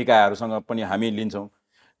संस्था निकायहरूसँग पनि हामी लिन्छौँ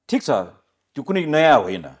ठिक छ त्यो कुनै नयाँ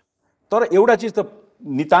होइन तर एउटा चिज त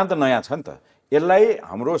नितान्त नयाँ छ नि त यसलाई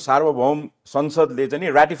हाम्रो सार्वभौम संसदले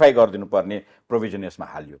चाहिँ राटिफाई गरिदिनु पर्ने प्रोभिजन यसमा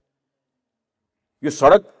हाल्यो यो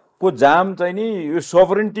सडकको जाम चाहिँ नि यो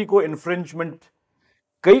सोभरेन्टीको इन्फ्रिन्चमेन्ट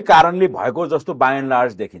केही कारणले भएको जस्तो बाई एन्ड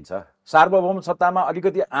लार्ज देखिन्छ सार्वभौम सत्तामा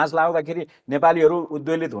अलिकति आँच लाग्दाखेरि नेपालीहरू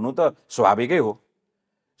उद्वेलित हुनु त स्वाभाविकै हो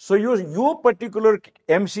सो यो पर्टिकुलर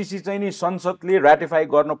एमसिसी चाहिँ नि संसदले राटिफाई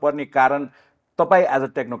गर्नुपर्ने कारण तपाईँ एज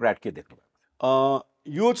अ टेक्नोक्राट के देख्नुभयो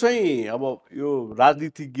यो चाहिँ अब यो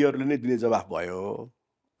राजनीतिज्ञहरूले नै दिने जवाफ भयो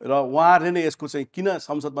र उहाँहरूले नै यसको चाहिँ किन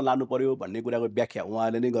संसदमा लानु पर्यो भन्ने कुराको व्याख्या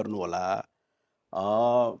उहाँहरूले नै गर्नु होला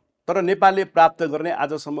तर नेपालले प्राप्त गर्ने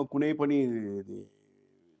आजसम्म कुनै पनि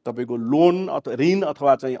तपाईँको लोन अथवा ऋण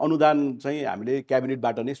अथवा चाहिँ अनुदान चाहिँ हामीले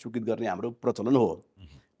क्याबिनेटबाट नै स्वीकृत गर्ने हाम्रो प्रचलन हो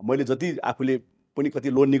मैले जति आफूले पनि कति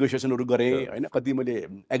लोन नेगोसिएसनहरू गरेँ होइन कति मैले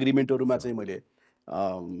एग्रिमेन्टहरूमा चाहिँ मैले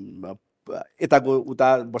यताको उता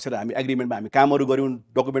बसेर हामी एग्रिमेन्टमा हामी कामहरू गऱ्यौँ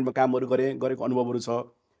डकुमेन्टमा कामहरू गरेको अनुभवहरू छ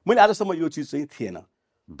मैले आजसम्म यो चिज चाहिँ थिएन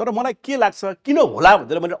तर मलाई के लाग्छ किन होला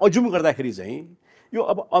भनेर मैले अज्युम गर्दाखेरि चाहिँ यो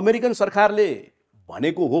अब अमेरिकन सरकारले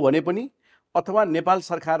भनेको हो भने पनि अथवा नेपाल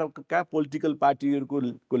सरकारका पोलिटिकल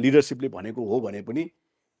पार्टीहरूको लिडरसिपले भनेको हो भने पनि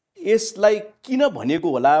यसलाई किन भनेको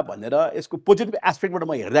होला भनेर यसको पोजिटिभ एस्पेक्टबाट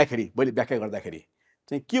म हेर्दाखेरि मैले व्याख्या गर्दाखेरि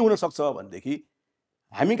चाहिँ के हुनसक्छ भनेदेखि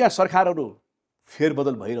हामी कहाँ सरकारहरू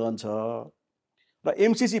फेरबदल भइरहन्छ र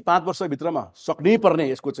एमसिसी 5 वर्षभित्रमा सक्नै पर्ने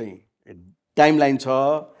यसको चाहिँ टाइमलाइन छ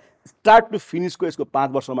स्टार्ट टु फिनिसको यसको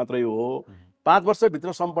 5 वर्ष मात्रै हो 5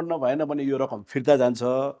 वर्षभित्र सम्पन्न भएन भने यो रकम फिर्ता जान्छ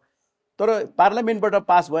तर पार्लियामेन्टबाट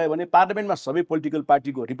पास भयो भने पार्लियामेन्टमा सबै पोलिटिकल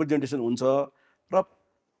पार्टीको रिप्रेजेन्टेसन हुन्छ र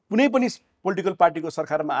कुनै पनि पोलिटिकल पार्टीको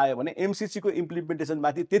सरकारमा आयो भने एमसिसीको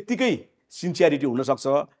इम्प्लिमेन्टेसनमाथि त्यत्तिकै सिन्सियरिटी हुनसक्छ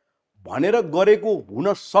भनेर गरेको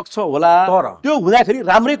हुन सक्छ होला तर त्यो हुँदाखेरि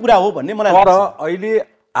राम्रै कुरा हो भन्ने मलाई लाग्छ तर अहिले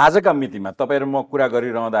आजका मितिमा तपाईँ र म कुरा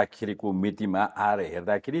गरिरहँदाखेरिको मितिमा आएर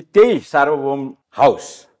हेर्दाखेरि त्यही सार्वभौम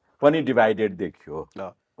हाउस पनि डिभाइडेड देखियो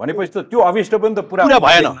भनेपछि त त्यो अभिष्ट पनि त पुरा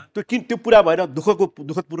भएन त्यो पुरा भएन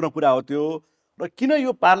दुःखदपूर्ण कुरा हो त्यो र किन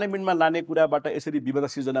यो पार्लियामेन्टमा लाने कुराबाट यसरी विवाद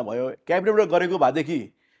सिर्जना भयो क्याबिनेटबाट गरेको भएदेखि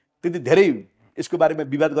त्यति धेरै यसको बारेमा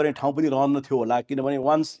विवाद गर्ने ठाउँ पनि रहन्न थियो होला किनभने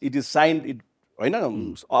once it is signed it होइन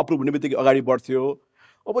अप्रुभ हुने बित्तिकै अगाडि बढ्थ्यो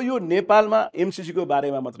अब यो नेपालमा एमसिसीको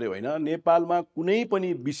बारेमा मात्रै होइन नेपालमा कुनै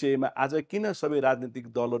पनि विषयमा आज किन सबै राजनीतिक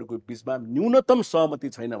दलहरूको बिचमा न्यूनतम सहमति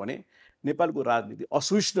छैन भने नेपालको राजनीति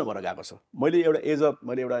असुविष्ण भएर गएको छ मैले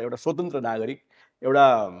एउटा स्वतन्त्र नागरिक एउटा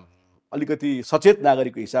अलिकति सचेत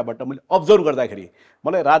नागरिकको हिसाबबाट मैले अब्जर्भ गर्दाखेरि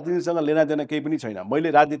मलाई राजनीतिसँग लेनादेना केही पनि छैन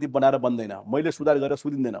मैले राजनीति बनाएर बन्दैन मैले सुधार गरेर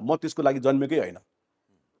सुधिँदैन म त्यसको लागि जन्मेकै होइन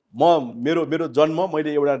म मेरो जन्म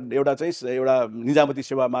मैले एउटा चाहिँ एउटा निजामती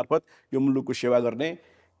सेवा मार्फत यो मुलुकको सेवा गर्ने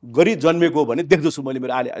गरी जन्मेको भने देख्दछु मैले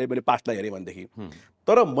मेरो अहिले मैले पास्टलाई हेरेँ भनेदेखि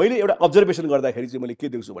तर मैले एउटा अब्जर्भेसन गर्दाखेरि चाहिँ मैले के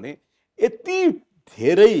देख्छु भने यति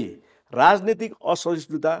धेरै राजनीतिक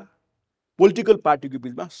असहिष्णुता पोलिटिकल पार्टीको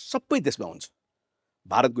बिचमा सबै देशमा हुन्छ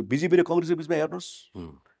भारतको बिजेपी र कङ्ग्रेसको बिचमा हेर्नुहोस्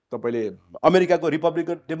तपाईँले अमेरिकाको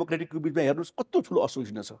रिपब्लिकन डेमोक्रेटिकको बिचमा हेर्नुहोस् कस्तो ठुलो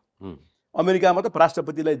असहिष्णुता छ अमेरिकामा त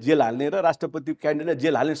राष्ट्रपतिलाई जेल हाल्ने र राष्ट्रपति क्यान्डिडेटलाई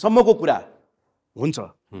जेल हाल्ने सम्मको कुरा हुन्छ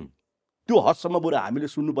त्यो हदसम्म बरु हामीले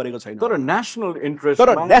सुन्नु परेको छैन तर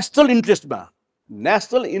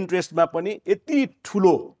नेसनल इन्ट्रेस्टमा पनि यति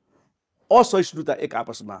ठुलो असहिष्णुता एक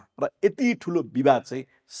आपसमा र यति ठुलो विवाद चाहिँ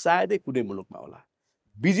सायदै कुनै मुलुकमा होला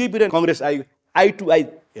बिजेपी र कङ्ग्रेस आई टु आई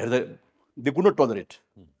हेर्दा दे कुड नट टलरेट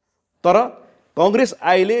तर कङ्ग्रेस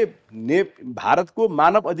आईले भारतको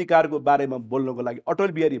मानव अधिकारको बारेमा बोल्नको लागि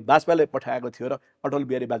अटल बिहारी वाजपेयीलाई पठाएको थियो र अटल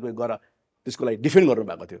बिहारी वाजपेयी गएर त्यसको लागि डिफेन्ड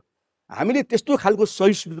गर्नुभएको थियो हामीले त्यस्तो खालको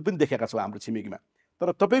सहिष्णुता पनि देखेका छौँ हाम्रो छिमेकीमा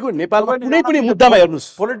तर तपाईँको नेपालमा कुनै पनि मुद्दामा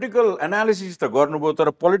हेर्नुहोस्, पोलिटिकल एनालिसिस त गर्नुभयो तर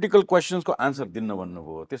पोलिटिकल क्वेसन्सको आन्सर दिन्न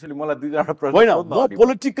भन्नुभयो। त्यसैले मलाई दुईजना प्रश्न होइन, म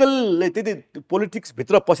पोलिटिकलले त्यति पोलिटिक्स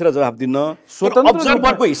भित्र पसेर जवाफ दिन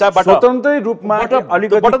अब्जर्भरको हिसाबबाट स्वतन्त्रै रूपमा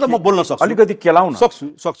अलिकति त म बोल्न सक्छु, अलिकति केलाउन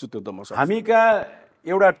सक्छु त्यो त म सक्छु। हामीका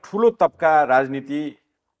एउटा ठुलो तबका राजनीति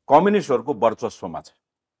कम्युनिस्टहरूको वर्चस्वमा छ,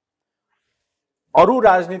 अरू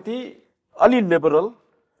राजनीति अलि लिबरल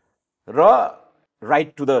र राइट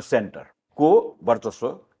टु द सेन्टर को वर्चस्व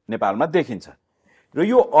नेपालमा देखिन्छ। र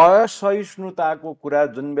यो असहिष्णुताको कुरा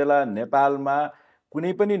जुन बेला नेपालमा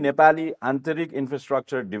कुनै पनि नेपाली आन्तरिक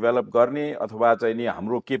इन्फ्रास्ट्रक्चर डेभलप गर्ने अथवा चाहिँ नि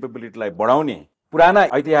हाम्रो केपेबिलिटीलाई बढाउने पुराना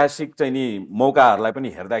ऐतिहासिक चाहिँ नि मौकाहरूलाई पनि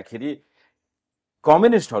हेर्दाखेरि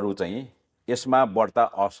कम्युनिस्टहरू चाहिँ यसमा बढ्ता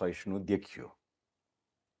असहिष्णु देखियो।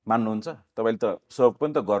 मान्नुहुन्छ? तपाईँले त सर्भ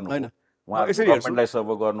पनि त गर्नु होइन, गभर्नमेन्टलाई सर्भ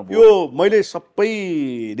गर्नुभयो। यो मैले सबै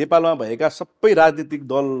नेपालमा भएका सबै राजनीतिक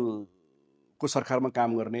दलको सरकारमा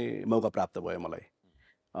काम गर्ने मौका प्राप्त भयो मलाई।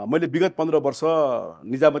 मैले विगत 15 वर्ष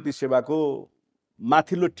निजामती सेवाको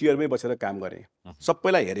माथिल्लो टियरमै बसेर काम गरेँ,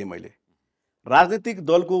 सबैलाई हेरेँ मैले। राजनीतिक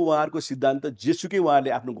दलको उहाँहरूको सिद्धान्त जेसुकै उहाँले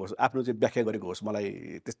आफ्नो चाहिँ व्याख्या गरेको होस्,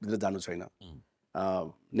 मलाई त्यसभित्र जानु छैन।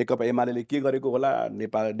 नेकपा एमाले के गरेको होला,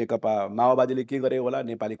 नेकपा माओवादीले के गरेको होला,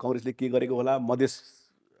 नेपाली कङ्ग्रेसले के गरेको होला, मधेस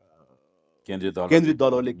केन्द्रीय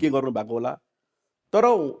दलहरूले के गर्नु भएको होला, तर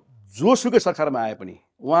जोसुकै सरकारमा आए पनि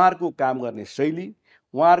उहाँहरूको काम गर्ने शैली,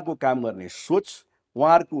 उहाँहरूको काम गर्ने सोच,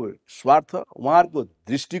 उहाँहरूको स्वार्थ, उहाँहरूको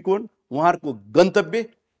दृष्टिकोण, उहाँहरूको गन्तव्य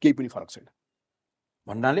केही पनि फरक छैन।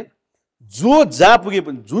 भन्नाले जो जहाँ पुगे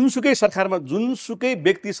पनि, जुनसुकै सरकारमा, जुनसुकै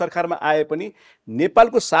व्यक्ति सरकारमा आए पनि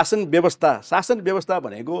नेपालको शासन व्यवस्था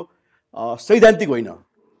भनेको सैद्धान्तिक होइन,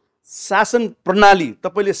 शासन प्रणाली,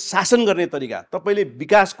 तपाईँले शासन गर्ने तरिका, तपाईँले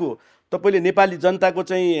विकासको, तपाईँले नेपाली जनताको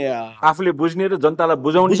चाहिँ आफूले बुझ्ने र जनतालाई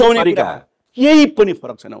बुझाउने तरिका केही पनि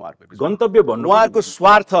फरक छैन। उहाँहरूको गन्तव्य भन्नु, उहाँहरूको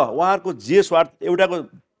स्वार्थ, उहाँहरूको जे स्वार्थ, एउटाको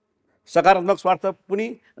सकारात्मक स्वार्थ पनि,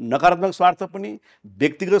 नकारात्मक स्वार्थ पनि,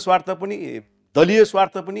 व्यक्तिगत स्वार्थ पनि, दलीय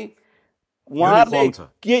स्वार्थ पनि, उहाँहरूले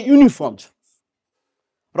के युनिफर्म छ।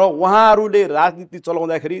 र उहाँहरूले राजनीति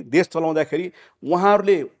चलाउँदाखेरि, देश चलाउँदाखेरि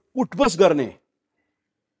उहाँहरूले उठबस गर्ने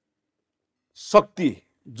शक्ति,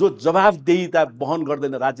 जो जवाफदेहिता वहन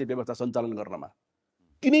गर्दैन राज्य व्यवस्था सञ्चालन गर्नमा,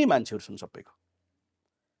 तिनै मान्छेहरू छन् सबैको।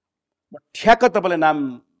 म ठ्याक्क तपाईँलाई नाम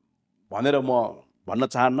भनेर म भन्न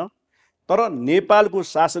चाहन्न, तर नेपालको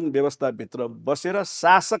शासन व्यवस्थाभित्र बसेर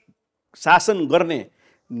शासन गर्ने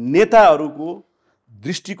नेताहरूको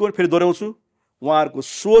दृष्टिकोण, फेरि दोहोऱ्याउँछु, उहाँहरूको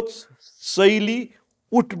सोच, शैली,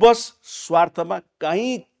 उठबस, स्वार्थमा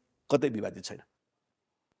कहीँ कतै विवादित छैन।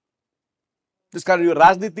 त्यसकारण यो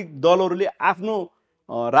राजनीतिक दलहरूले आफ्नो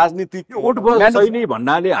राजनीतिक शैली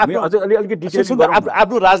भन्नाले हामी अझै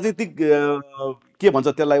आफ्नो राजनीतिक के भन्छ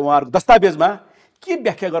त्यसलाई, उहाँहरूको दस्तावेजमा के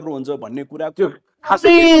व्याख्या गर्नुहुन्छ भन्ने कुरा त्यो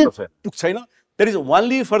खासै टुक छैन। There is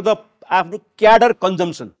only for the आफ्नो क्याडर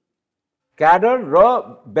कन्जम्सन। क्याडर र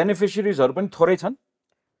बेनिफिसियरिजहरू पनि थोरै छन्।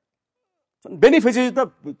 बेनिफिसियरी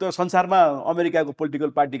त संसारमा अमेरिकाको पोलिटिकल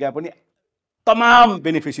पार्टीका पनि तमाम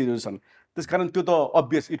बेनिफिसियरीहरू छन्। त्यसकारण त्यो त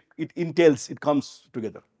obvious, it इन्टेल्स, it comes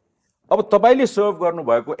together. अब तपाईँले सर्भ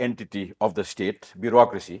गर्नुभएको entity of the state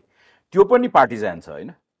bureaucracy त्यो पनि पार्टिजान छ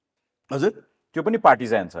होइन? हजुर, त्यो पनि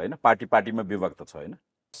पार्टिजान छ होइन? पार्टीमा विभक्त छ होइन?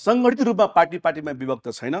 सङ्गठित रूपमा पार्टीमा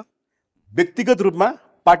विभक्त छैन, व्यक्तिगत रूपमा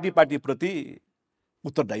पार्टीप्रति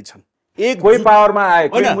उत्तरदायी छन्। कोही पावरमा आए,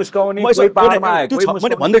 कोही मुस्काउने, कोही पावरमा आए, कोही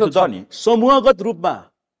मैले भन्दैछु त नि, समूहगत रूपमा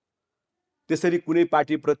त्यसरी कुनै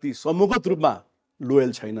पार्टीप्रति समूहगत रूपमा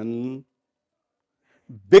लोयल छैनन्।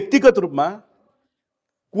 व्यक्तिगत रूपमा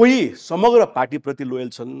कोही समग्र पार्टीप्रति लोयल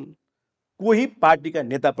छन्, कोही पार्टीका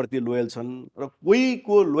नेताप्रति लोयल छन्, र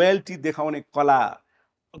कोहीको लोयल्टी देखाउने कला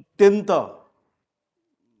अत्यन्त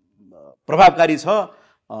प्रभावकारी छ।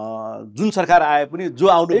 जुन सरकार आए पनि, जो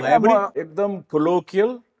आउनु भए पनि एकदम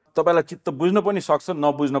कोलोकियल, तपाईँलाई चित्त बुझ्न पनि सक्छ,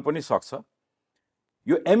 नबुझ्न पनि सक्छ।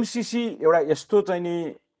 यो एमसिसी एउटा यस्तो चाहिँ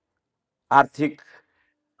नि आर्थिक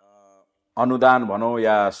अनुदान भनौँ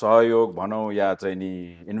या सहयोग भनौँ या चाहिँ नि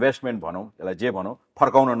इन्भेस्टमेन्ट भनौँ, यसलाई जे भनौँ,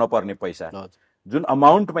 फर्काउन नपर्ने पैसा जुन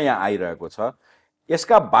अमाउन्टमा यहाँ आइरहेको छ,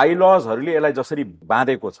 यसका बाइलजहरूले यसलाई जसरी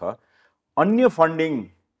बाँधेको छ, अन्य फन्डिङ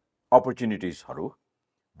अपर्च्युनिटिजहरू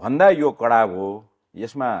भन्दा यो कडा हो।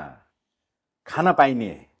 यसमा खान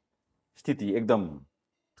पाइने स्थिति एकदम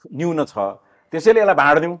न्यून छ, त्यसैले यसलाई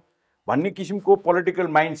बाँडिदिउँ भन्ने किसिमको पोलिटिकल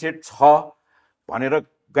माइन्डसेट छ भनेर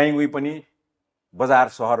गाईगुई पनि बजार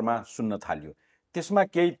सहरमा सुन्न थाल्यो। त्यसमा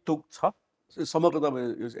केही तुक छ? समग्र त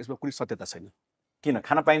यसमा कुनै सत्यता छैन। किन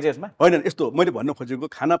खान पाइन्छ यसमा? होइन, यस्तो मैले भन्न खोजेको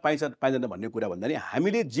खान पाइन्छ पाइँदैन भन्ने कुरा भन्दा नि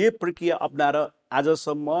हामीले जे प्रक्रिया अप्नाएर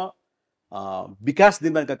आजसम्म विकास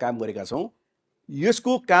निर्माणका काम गरेका छौँ,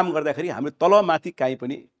 यसको काम गर्दाखेरि हामीले तलमाथि काहीँ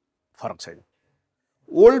पनि फरक छैन।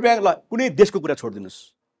 वर्ल्ड ब्याङ्कलाई कुनै देशको कुरा छोडिदिनुहोस्,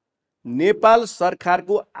 नेपाल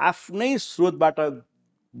सरकारको आफ्नै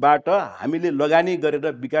स्रोतबाट हामीले लगानी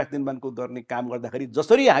गरेर विकास निर्माणको गर्ने काम गर्दाखेरि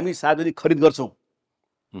जसरी हामी सार्वजनिक खरिद गर्छौँ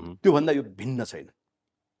त्योभन्दा यो भिन्न छैन।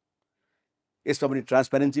 यसमा पनि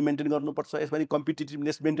ट्रान्सपेरेन्सी मेन्टेन गर्नुपर्छ, यसमा पनि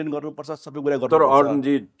कम्पिटिटिभनेस मेन्टेन गर्नुपर्छ, सबै कुरा गर्नुपर्छ। तर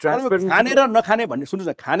अर्जुनजी ट्रान्सपेरेन्सी खाने र नखाने भन्ने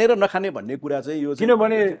सुन्नुहोस् न, खाने र नखाने भन्ने कुरा चाहिँ यो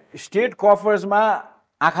किनभने स्टेट कफर्समा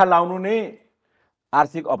आँखा लाउनु नै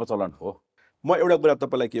आर्थिक अपचलन हो। म एउटा कुरा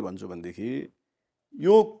तपाईँलाई के भन्छु भनेदेखि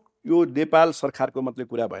यो नेपाल सरकारको मात्रै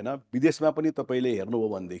कुरा भएन, विदेशमा पनि तपाईँले हेर्नुभयो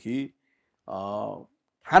भनेदेखि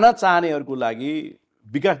खाना चाहनेहरूको लागि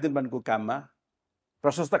विकास निर्माणको काममा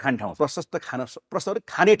प्रशस्त खाने ठाउँ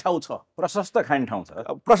खाने ठाउँ छ, प्रशस्त खाने ठाउँ छ।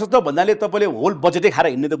 प्रशस्त भन्नाले तपाईँले होल बजेटै खाएर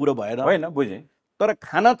हिँड्ने त कुरो भएन, होइन बुझेँ। तर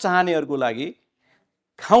खाना चाहनेहरूको लागि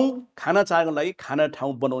खाना चाहनको लागि खाना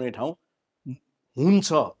ठाउँ बनाउने ठाउँ हुन्छ,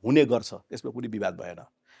 हुने गर्छ, यसमा कुनै विवाद भएन।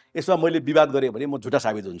 यसमा मैले विवाद गरेँ भने म झुटा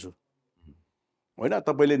साबित हुन्छु, होइन?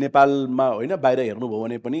 तपाईँले नेपालमा होइन बाहिर हेर्नुभयो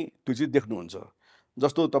भने पनि त्यो चिज देख्नुहुन्छ।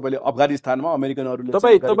 जस्तो तपाईँले अफगानिस्तानमा अमेरिकनहरूले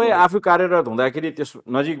तपाईँ आफू कार्यरत हुँदाखेरि त्यस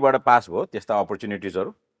नजिकबाट पास भयो त्यस्ता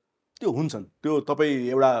अपर्च्युनिटिजहरू? त्यो हुन्छन्, त्यो तपाईँ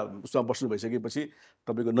एउटा उसमा बस्नु भइसकेपछि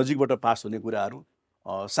तपाईँको नजिकबाट पास हुने कुराहरू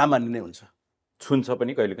सामान्य नै हुन्छ। छुन्छ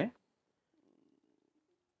पनि कहिलेकाहीँ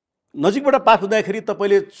नजिकबाट पास हुँदाखेरि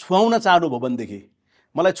तपाईँले छुवाउन चाहनुभयो भनेदेखि,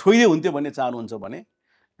 मलाई छोइदिए हुन्थ्यो भन्ने चाहनुहुन्छ भने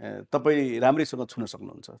तपाईँ राम्रैसँग छुन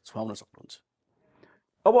सक्नुहुन्छ, छुवाउन सक्नुहुन्छ।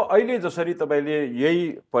 अब अहिले जसरी तपाईँले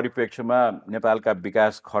यही परिप्रेक्ष्यमा नेपालका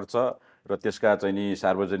विकास खर्च र त्यसका चाहिँ नि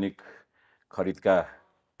सार्वजनिक खरिदका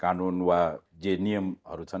कानुन वा जे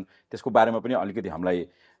नियमहरू छन् त्यसको बारेमा पनि अलिकति हामीलाई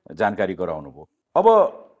जानकारी गराउनु भयो। अब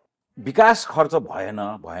विकास खर्च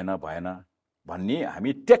भएन भएन भएन भन्ने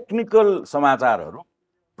हामी टेक्निकल समाचारहरू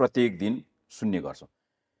प्रत्येक दिन सुन्ने गर्छौँ।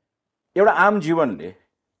 एउटा आम जीवनले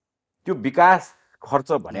त्यो विकास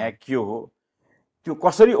खर्च भने के हो, त्यो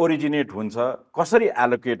कसरी ओरिजिनेट हुन्छ, कसरी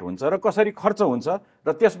एलोकेट हुन्छ र कसरी खर्च हुन्छ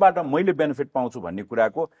र त्यसबाट मैले बेनिफिट पाउँछु भन्ने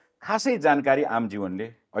कुराको खासै जानकारी आम जीवनले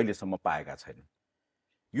अहिलेसम्म पाएका छैनन्।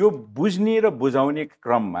 यो बुझ्ने र बुझाउने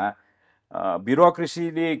क्रममा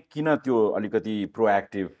ब्युरोक्रेसीले किन त्यो अलिकति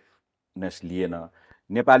प्रोएक्टिभनेस लिएन,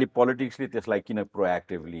 नेपाली पोलिटिक्सले त्यसलाई किन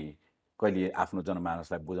प्रोएक्टिभली कहिले आफ्नो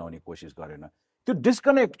जनमानसलाई बुझाउने कोसिस गरेन, त्यो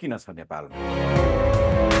डिस्कनेक्ट किन छ नेपालमा?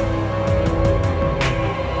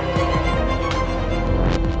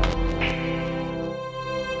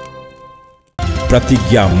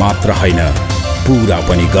 प्रतिज्ञा मात्र हैन, पूरा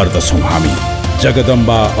पनि गर्दछौं हामी।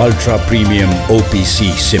 Jagadamba ultra premium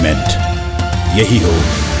OPC cement, यही हो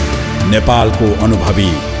नेपालको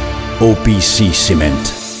अनुभवी OPC cement.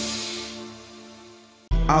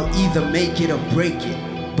 I'll either make it or break it,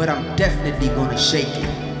 but I'm definitely gonna shake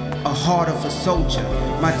it. A heart of a soldier,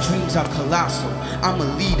 my dreams are colossal. I'm a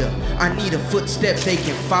leader, I need a footstep they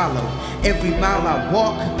can follow. Every mile I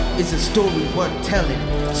walk is a story worth telling.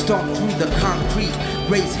 Stomp through the concrete,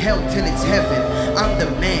 raise hell till it's heaven. I'm the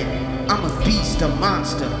man, I'm a beast, a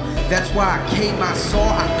monster. That's why I came, I saw,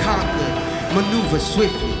 I conquered. Maneuver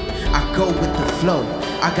swiftly, I go with the flow.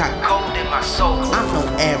 I got gold in my soul. I'm no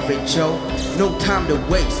average Joe, no time to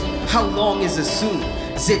waste. How long is a soon?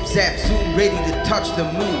 Zip zap soon, ready to touch the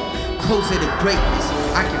moon. Closer to greatness,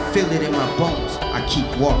 I can feel it in my bones. I keep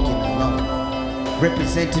walking alone,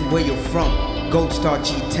 representing where you're from. Gold Star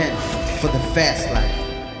G10 for the fast life.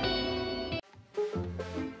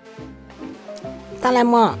 तँलाई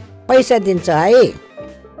म पैसा दिन्छु है।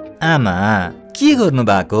 आमा के गर्नु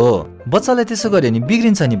भएको? बच्चालाई त्यसो गर्यो नि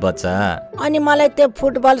बिग्रिन्छ नि बच्चा। अनि मलाई त्यो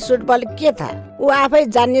फुटबल सुटबल के थाहा, ऊ आफै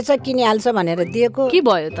जान्नेछ किनिहाल्छ भनेर दिएको। के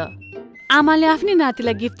भयो त? आमाले आफ्नै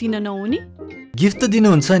नातिलाई गिफ्ट दिन नहुने? गिफ्ट त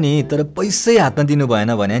दिनुहुन्छ नि, तर पैसै हातमा दिनु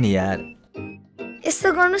भएन भने नि यार।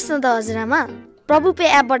 यस्तो गर्नुस् न त हजुरआमा, प्रभु पे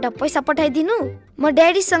एपबाट पैसा पठाइदिनु, म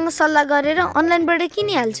ड्याडीसँग सल्लाह गरेर अनलाइनबाट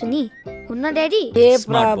किनिहाल्छु नि। हुन्न ड्याडी? ए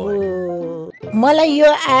प्रभु, मलाई यो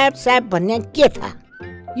एप स्याप भन्ने के थाहा?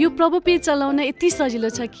 यो प्रभु पे चलाउन यति सजिलो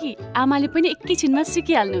छ कि आमाले पनि एकैछिनमा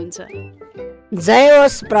सिकिहाल्नुहुन्छ। जय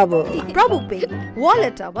होस् प्रभु। प्रभु पे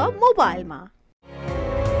वालेट अब मोबाइलमा।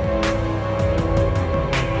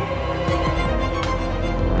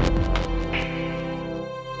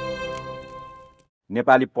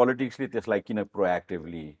 नेपाली पोलिटिक्सले त्यसलाई किन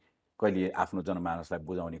प्रोएक्टिभली कहिले आफ्नो जनमानसलाई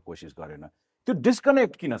बुझाउने कोसिस गरेन, त्यो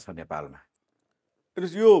डिस्कनेक्ट किन छ नेपालमा?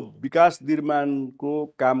 यो विकास निर्माणको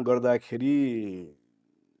काम गर्दाखेरि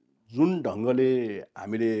जुन ढङ्गले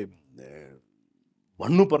हामीले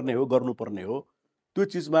भन्नुपर्ने हो, गर्नुपर्ने हो, त्यो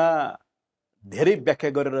चिजमा धेरै व्याख्या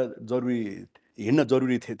गरेर हिँड्न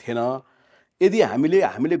जरुरी थिएन। यदि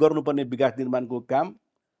हामीले गर्नुपर्ने विकास निर्माणको काम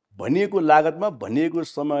भनिएको लागतमा भनिएको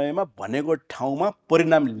समयमा भनेको ठाउँमा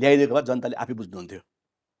परिणाम ल्याइदिएको भए जनताले आफै बुझ्नुहुन्थ्यो।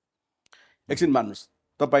 एकछिन मान्नुहोस्,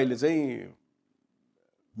 तपाईँले चाहिँ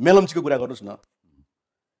मेलम्चीको कुरा गर्नुहोस् न।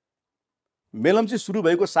 मेलम्ची सुरु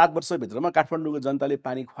भएको 7 वर्षभित्रमा काठमाडौँको जनताले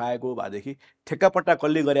पानी खुवाएको भएदेखि ठेक्कापट्टा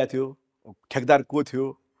कसले गरेको थियो, ठेकदार को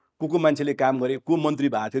थियो, को मान्छेले काम गरे, को मन्त्री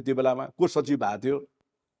भएको थियो त्यो बेलामा, को सचिव भएको थियो,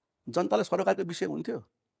 जनतालाई सरकारको विषय हुन्थ्यो।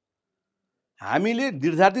 हामीले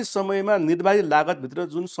निर्धारित समयमा निर्धारित लागतभित्र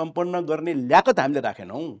जुन सम्पन्न गर्ने ल्याकत हामीले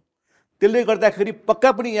राखेनौँ, त्यसले गर्दाखेरि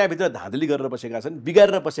पक्का पनि यहाँभित्र धाँधली गरेर बसेका छन्,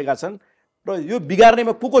 बिगारेर बसेका छन्। र यो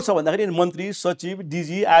बिगार्नेमा को छ भन्दाखेरि मन्त्री, सचिव,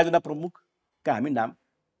 डिजी, आयोजना प्रमुखका हामी नाम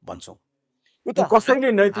भन्छौँ।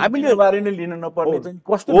 कसैले नैतिक जिम्मेवारी नै लिन नपर्ने चाहिँ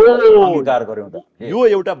कस्तो अंगीकार गर्यौं त? यो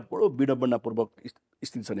एउटा बडो विडम्बनापूर्वक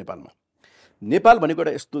स्थिति छ नेपालमा। नेपाल भनेको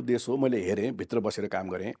एउटा यस्तो देश हो, मैले हेरेँ, भित्र बसेर काम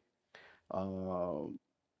गरेँ।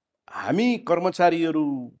 हामी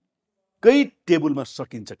कर्मचारीहरूकै टेबलमा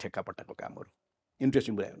सकिन्छ ठेक्कापट्टाको कामहरू।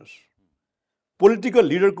 इन्ट्रेस्टिङ कुरा हेर्नुहोस्, पोलिटिकल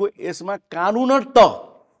लिडरको यसमा कानुनत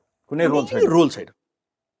कुनै रोल छैन।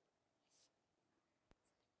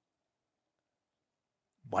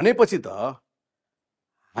 भनेपछि त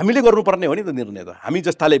हामीले गर्नुपर्ने हो नि त निर्णय त, हामी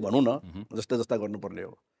जस्ताले भनौँ न, जस्ता गर्नुपर्ने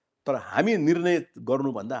हो। तर हामी निर्णय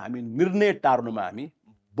गर्नुभन्दा हामी निर्णय टार्नुमा हामी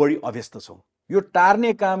बढी अभ्यस्त छौँ। यो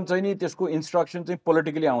टार्ने काम चाहिँ नि त्यसको इन्स्ट्रक्सन चाहिँ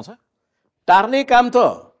पोलिटिकली आउँछ। टार्ने काम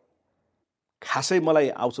त खासै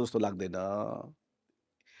मलाई आउँछ जस्तो लाग्दैन।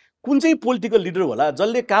 कुन चाहिँ पोलिटिकल लिडर होला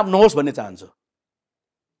जसले काम नहोस् भन्ने चाहन्छ?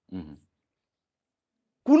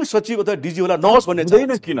 कुन सचिव अथवा डिजी होला नहोस् भन्ने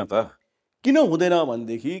चाहन्छ? किन त? किन हुँदैन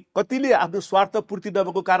भनेदेखि कतिले आफ्नो स्वार्थ पूर्ति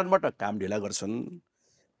नभएको कारणबाट काम ढिला गर्छन्,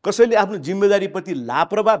 कसैले आफ्नो जिम्मेदारीप्रति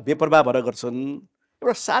लापरवाह बेपरवाह भएर गर्छन्।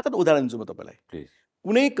 एउटा साधारण उदाहरण दिन्छु म तपाईँलाई।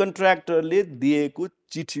 कुनै कन्ट्र्याक्टरले दिएको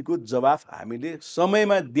चिठीको जवाफ हामीले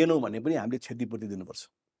समयमा दिएनौँ भने पनि हामीले क्षतिपूर्ति दिनुपर्छ।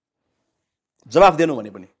 जवाफ दिएनौँ भने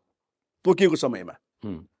पनि तोकिएको समयमा।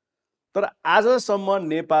 तर आजसम्म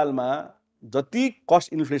नेपालमा जति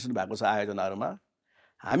कस्ट इन्फ्लेसन भएको छ आयोजनाहरूमा,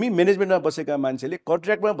 हामी म्यानेजमेन्टमा बसेका मान्छेले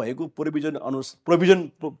कन्ट्र्याक्टमा भएको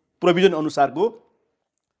प्रोभिजन अनुसारको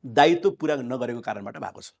दायित्व पुरा नगरेको कारणबाट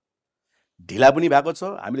भएको छ। ढिला पनि भएको छ,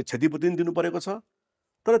 हामीले क्षतिपूर्ति पनि दिनु परेको छ।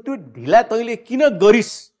 तर त्यो ढिला तैँले किन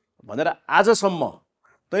गरिस् भनेर आजसम्म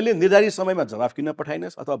तैँले निर्धारित समयमा जवाफ किन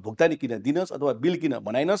पठाइनस्, अथवा भुक्तानी किन दिनस्, अथवा बिल किन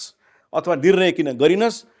बनाइनस्, अथवा निर्णय किन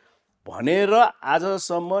गरिनस् भनेर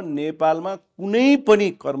आजसम्म नेपालमा कुनै पनि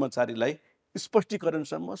कर्मचारीलाई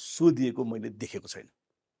स्पष्टीकरणसम्म सोधिएको मैले देखेको छैन।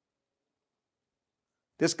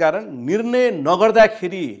 त्यसकारण निर्णय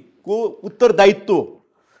नगर्दाखेरिको उत्तरदायित्व,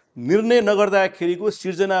 निर्णय नगर्दाखेरिको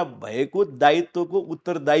सिर्जना भएको दायित्वको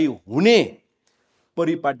उत्तरदायी हुने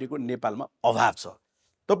परिपाटीको नेपालमा अभाव छ।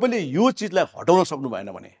 तपाईँले यो चिजलाई हटाउन सक्नु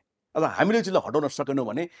भएन भने, अथवा हामीले यो चिजलाई हटाउन सकेनौँ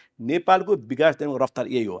भने नेपालको विकास दिनको रफ्तार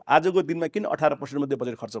यही हो। आजको दिनमा किन 18% मात्रै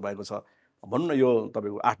बजेट खर्च भएको छ भनौँ न, यो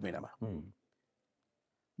तपाईँको 8 महिनामा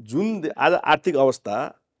जुन आज आर्थिक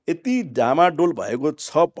अवस्था यति डामाडोल भएको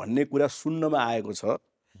छ भन्ने कुरा सुन्नमा आएको छ।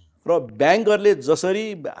 र ब्याङ्करले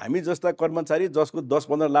जसरी हामी जस्ता कर्मचारी जसको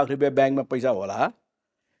 10-15 लाख रुपियाँ ब्याङ्कमा पैसा होला,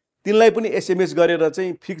 तिनलाई पनि एसएमएस गरेर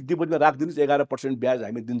चाहिँ फिक्स डिपोजिटमा राखिदिनुहोस्, 11% ब्याज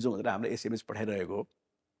हामी दिन्छौँ भनेर हामीलाई एसएमएस पठाइरहेको हो।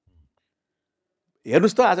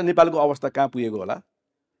 हेर्नुहोस् त आज नेपालको अवस्था कहाँ पुगेको होला।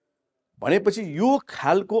 भनेपछि यो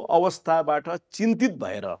खालको अवस्थाबाट चिन्तित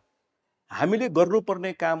भएर हामीले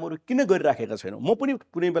गर्नुपर्ने कामहरू किन गरिराखेका छैनौँ? म पनि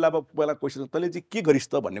कुनै बेला क्वेसन, तैँले चाहिँ के गरिस्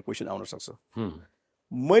त भन्ने क्वेसन आउन सक्छ।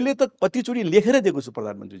 मैले त कतिचोटि लेखेर दिएको छु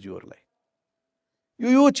प्रधानमन्त्रीज्यूहरूलाई,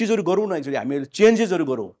 यो चिजहरू गरौँ न, एकचोटि हामीले चेन्जेसहरू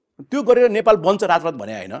गरौँ। त्यो गरेर नेपाल बन्छ रात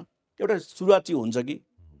भने होइन, एउटा सुरुवात चाहिँ हुन्छ कि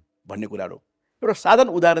भन्ने कुराहरू। एउटा साधारण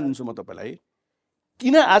उदाहरण दिन्छु म तपाईँलाई।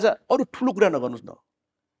 किन आज अरू ठुलो कुरा नगर्नुहोस् न,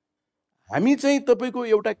 हामी चाहिँ तपाईँको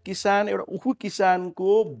एउटा किसान, एउटा उखु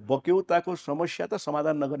किसानको बक्यौताको समस्या त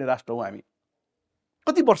समाधान नगर्ने राष्ट्र हो हामी।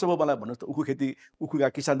 कति वर्ष भयो मलाई भन्नुहोस् त, उखु खेती, उखुका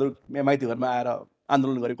किसानहरू माइती घरमा आएर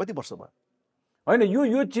आन्दोलन गरे कति वर्ष भयो? होइन,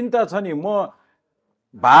 यो चिन्ता छ नि। म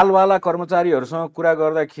बालवाला कर्मचारीहरूसँग कुरा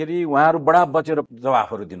गर्दाखेरि उहाँहरू बडा बचेर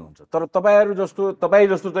जवाफहरू दिनुहुन्छ। तर तपाईँ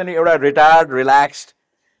जस्तो चाहिँ एउटा रिटायर्ड रिल्याक्स्ड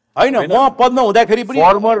होइन, म पदमा हुँदाखेरि पनि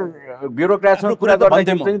फर्मर ब्युरोक्राटसँग कुरा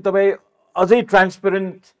गर्दाखेरि चाहिँ तपाईँ अझै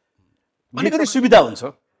ट्रान्सपेरेन्ट, अलिकति सुविधा हुन्छ।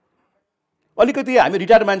 अलिकति हामी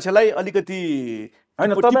रिटायर्ड मान्छेलाई अलिकति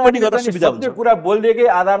होइन, तपाईँ सत्य कुरा बोलिदिएकै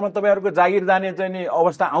आधारमा तपाईँहरूको जागिर जाने चाहिँ नि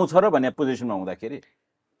अवस्था आउँछ र भन्ने पोजिसनमा हुँदाखेरि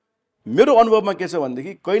मेरो अनुभवमा के छ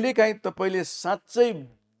भनेदेखि कहिलेकाहीँ तपाईँले साँच्चै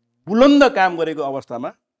बुलन्द काम गरेको अवस्थामा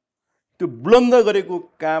त्यो बुलन्द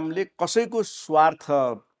गरेको कामले कसैको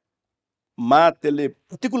स्वार्थमा त्यसले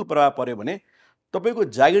प्रतिकूल प्रभाव पर्यो भने तपाईँको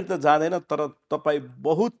जागिर त जाँदैन, तर तपाईँ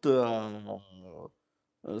बहुत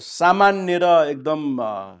सामान्य र एकदम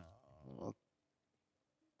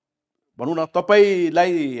भनौँ न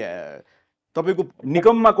तपाईँलाई तपाईँको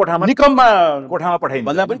निकममा कोठामा पठाइन्छ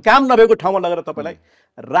भन्दा पनि काम नभएको ठाउँमा लगेर तपाईँलाई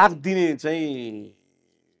राखिदिने चाहिँ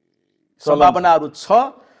सम्भावनाहरू छ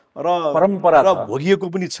र परम्परा र भोगिएको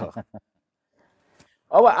पनि छ।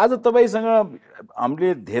 अब आज तपाईँसँग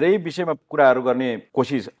हामीले धेरै विषयमा कुराहरू गर्ने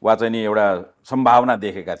कोसिस वा चाहिँ नि एउटा सम्भावना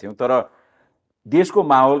देखेका थियौँ, तर देशको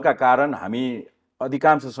माहौलका कारण हामी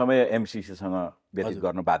अधिकांश समय एमसिसीसँग व्यतीत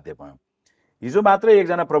गर्न बाध्य भयौँ। हिजो मात्रै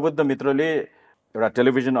एकजना प्रबुद्ध मित्रले एउटा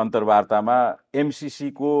टेलिभिजन अन्तर्वार्तामा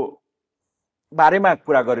एमसिसीको बारेमा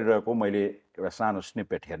कुरा गरिरहेको मैले एउटा सानो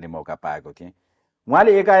स्निपेट हेर्ने मौका पाएको थिएँ।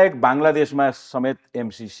 उहाँले एकाएक बङ्गलादेशमा समेत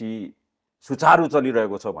एमसिसी सुचारू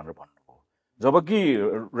चलिरहेको छ भनेर भन्नुभयो, जबकि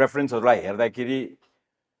रेफरेन्सहरूलाई हेर्दाखेरि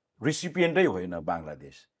रिसिपिएन्टै होइन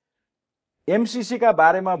बाङ्गलादेश। एमसिसीका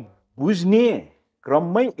बारेमा बुझ्ने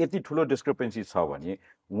क्रममै यति ठुलो डिस्क्रिपेन्सी छ भने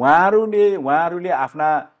उहाँहरूले आफ्ना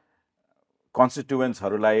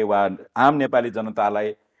कन्स्टिट्युएन्ट्सहरूलाई वा आम नेपाली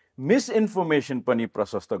जनतालाई मिसइन्फर्मेसन पनि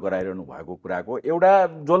प्रशस्त गराइरहनु भएको कुराको एउटा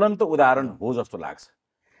ज्वलन्त उदाहरण हो जस्तो लाग्छ।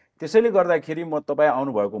 त्यसैले गर्दाखेरि म तपाईँ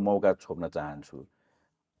आउनुभएको मौका छोप्न चाहन्छु।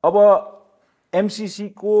 अब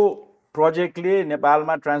एमसिसीको प्रोजेक्टले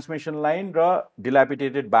नेपालमा ट्रान्समिसन लाइन र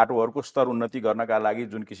डिलापिटेटेड बाटोहरूको स्तर उन्नति गर्नका लागि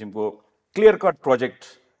जुन किसिमको क्लियर कट प्रोजेक्ट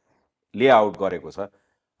लेआउट गरेको छ,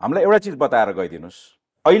 हामीलाई एउटा चिज बताएर गइदिनुहोस्।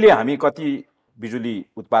 अहिले हामी कति बिजुली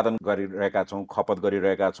उत्पादन गरिरहेका छौँ, खपत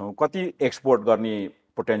गरिरहेका छौँ, कति एक्सपोर्ट गर्ने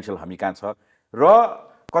पोटेन्सियल हामी कहाँ छ, र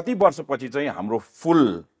कति वर्षपछि चाहिँ हाम्रो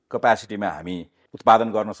फुल क्यापासिटीमा हामी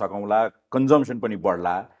उत्पादन गर्न सकौँला, कन्जम्सन पनि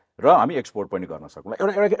बढ्ला र हामी एक्सपोर्ट पनि गर्न सकौँला।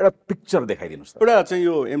 एउटा पिक्चर देखाइदिनुहोस्। एउटा चाहिँ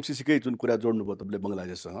यो एमसिसीकै जुन कुरा जोड्नुभयो तपाईँले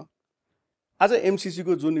बङ्गलादेशसँग, आज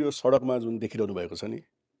एमसिसीको जुन यो सडकमा जुन देखिरहनु भएको छ नि,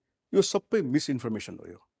 यो सबै मिसइन्फर्मेसन हो।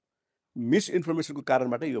 यो मिसइन्फर्मेसनको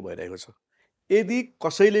कारणबाट यो भइरहेको छ। यदि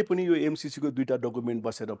कसैले पनि यो एमसिसीको दुईटा डकुमेन्ट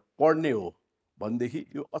बसेर पढ्ने हो भनेदेखि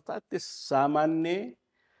यो असाध्यै सामान्य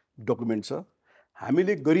डकुमेन्ट छ,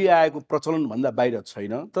 हामीले गरिआएको प्रचलनभन्दा बाहिर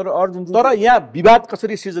छैन। तर यहाँ विवाद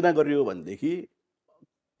कसरी सिर्जना गरियो भनेदेखि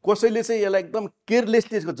कसैले चाहिँ यसलाई एकदम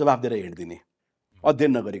केयरलेसली यसको जवाब दिएर हिँड्दिने,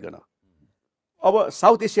 अध्ययन नगरिकन। अब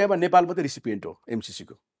साउथ एसियामा नेपाल मात्रै रिसिपिएन्ट हो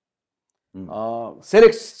एमसिसीको।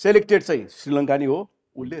 सेलेक्टेड चाहिँ श्रीलङ्का नै हो,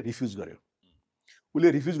 उसले रिफ्युज गर्यो। उसले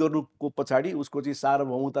रिफ्युज गर्नुको पछाडि उसको चाहिँ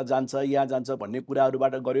सार्वभौमता जान्छ, यहाँ जान्छ भन्ने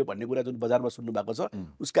कुराहरूबाट गर्यो भन्ने कुरा जुन बजारमा सुन्नु भएको छ,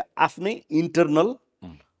 उसका आफ्नै इन्टरनल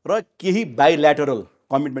र केही बाइल्याटरल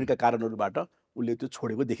कमिटमेन्टका कारणहरूबाट उसले त्यो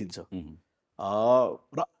छोडेको देखिन्छ।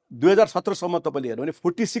 र 2017सम्म तपाईँले हेर्नु भने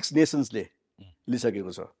 46 नेसन्सले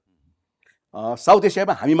लिइसकेको छ। साउथ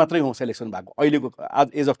एसियामा हामी मात्रै हौँ सेलेक्सन भएको अहिलेको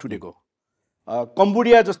एज अफ टुडेको।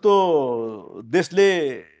 कम्बोडिया जस्तो देशले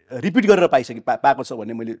रिपिट गरेर पाएको छ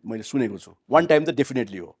भन्ने मैले सुनेको छु। वान टाइम त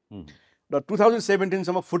डेफिनेटली हो। र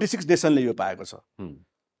 2017सम्म 46 नेसनले यो पाएको छ।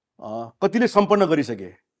 कतिले सम्पन्न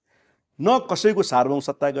गरिसके। न कसैको सार्वभौम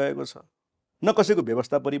सत्ता गएको छ, न कसैको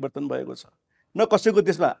व्यवस्था परिवर्तन भएको छ, न कसैको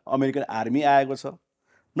देशमा अमेरिकन आर्मी आएको छ,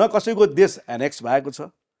 न कसैको देश एनेक्स भएको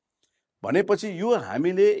छ। भनेपछि यो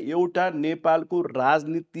हामीले एउटा नेपालको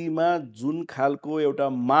राजनीतिमा जुन खालको एउटा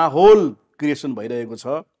माहौल क्रिएसन भइरहेको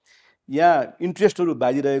छ, यहाँ इन्ट्रेस्टहरू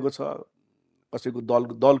बाजिरहेको छ, कसैको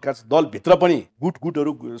दलभित्र पनि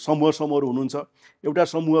गुटहरू समूहहरू हुनुहुन्छ। एउटा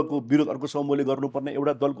समूहको विरोध अर्को समूहले गर्नुपर्ने,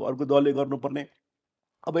 एउटा दलको अर्को दलले गर्नुपर्ने।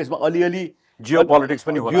 अब यसमा अलिअलि जियो पोलिटिक्स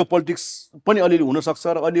पनि अलिअलि हुनसक्छ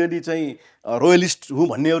र अलिअलि चाहिँ रोयलिस्ट हुँ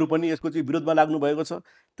भन्नेहरू पनि यसको चाहिँ विरोधमा लाग्नु भएको छ।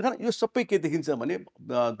 त्यही कारण यो सबै के देखिन्छ भने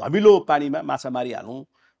धमिलो पानीमा माछा मारिहालौँ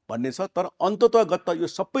भन्ने छ। तर अन्ततगत यो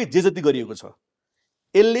सबै जे जति गरिएको छ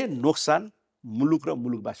यसले नोक्सान मुलुक र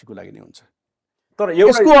मुलुकवासीको लागि नै हुन्छ। तर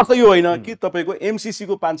यसको अर्थ यो होइन कि तपाईँको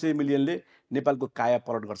एमसिसीको 500 मिलियनले नेपालको काया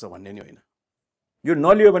पलट गर्छ भन्ने नै होइन। यो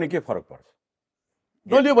नलियो भने के फरक पर्छ?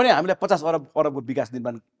 नलियो भने हामीलाई 50 अरबको विकास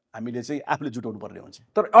निर्माण हामीले चाहिँ आफूले जुटाउनु पर्ने हुन्छ।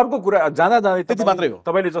 तर अर्को कुरा जाँदै त्यति मात्रै हो।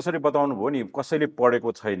 तपाईँले जसरी बताउनु भयो नि, कसैले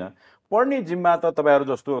पढेको छैन, पढ्ने जिम्मा त तपाईँहरू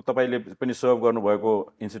जस्तो तपाईँले पनि सर्भ गर्नुभएको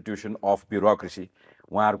इन्स्टिट्युसन अफ ब्युरोक्रेसी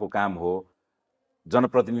उहाँहरूको काम हो,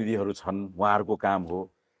 जनप्रतिनिधिहरू छन् उहाँहरूको काम हो,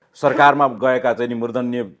 सरकारमा गएका चाहिँ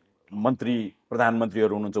मूर्धन्य मन्त्री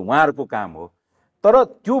प्रधानमन्त्रीहरू हुनुहुन्छ उहाँहरूको काम हो। तर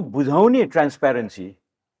त्यो बुझाउने ट्रान्सप्यारेन्सी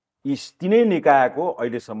यी तिनै निकायको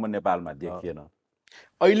अहिलेसम्म नेपालमा देखिएन।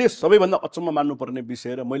 अहिले सबैभन्दा अचम्म मान्नुपर्ने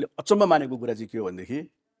विषय र मैले अचम्म मानेको कुरा चाहिँ के हो भनेदेखि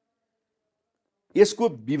यसको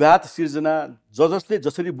विवाद सिर्जना जसले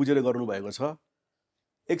जसरी बुझेर गर्नुभएको छ,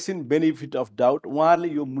 एकछिन बेनिफिट अफ डाउट उहाँहरूले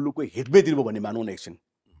यो मुलुकको हितमै दिनुभयो भन्ने मानौँ न एकछिन।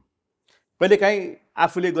 कहिलेकाहीँ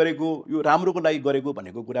आफूले गरेको यो राम्रोको लागि गरेको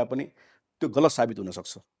भनेको कुरा पनि त्यो गलत साबित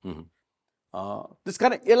हुनसक्छ।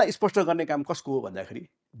 त्यसकारण यसलाई स्पष्ट गर्ने काम कसको हो भन्दाखेरि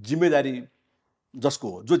जिम्मेदारी जसको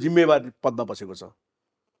हो, जो जिम्मेवारी पदमा बसेको छ,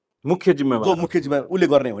 मुख्य जिम्मेवार उसले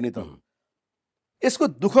गर्ने हो नि त। यसको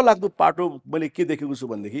दुःख लाग्दो पाटो मैले के देखेको छु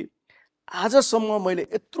भनेदेखि आजसम्म मैले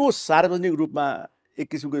यत्रो सार्वजनिक रूपमा एक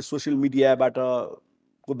किसिमको सोसियल मिडियाबाट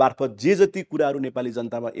को मार्फत जे जति कुराहरू नेपाली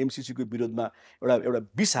जनतामा एमसीसीको विरोधमा एउटा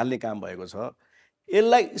विष हाल्ने काम भएको छ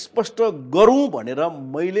यसलाई स्पष्ट गरौँ भनेर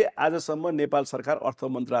मैले आजसम्म नेपाल सरकार अर्थ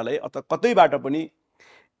मन्त्रालय अथवा कतैबाट पनि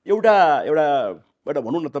एउटा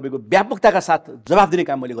भनौँ न तपाईँको व्यापकताका साथ जवाफ दिने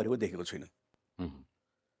काम मैले गरेको देखेको छुइनँ।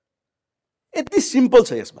 यति सिम्पल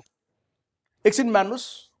छ यसमा। एकछिन मान्नुहोस्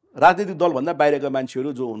राजनीतिक दलभन्दा बाहिरका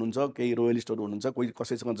मान्छेहरू जो हुनुहुन्छ केही रोयलिस्टहरू हुनुहुन्छ कोही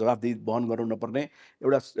कसैसँग जवाफदेही वहन गर्नु नपर्ने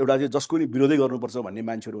एउटा चाहिँ जसको नि विरोधै गर्नुपर्छ भन्ने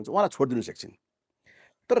मान्छेहरू हुन्छ उहाँलाई छोडिदिनुहोस् एकछिन।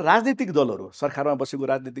 तर राजनीतिक दलहरू सरकारमा बसेको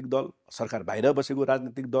राजनीतिक दल सरकार बाहिर बसेको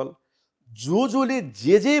राजनीतिक दल जसले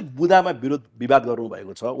जे बुदामा विवाद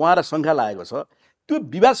गर्नुभएको छ उहाँलाई शङ्का लागेको छ त्यो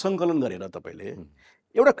विवाद सङ्कलन गरेर तपाईँले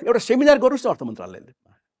एउटा सेमिनार गर्नुहोस् न अर्थ मन्त्रालयले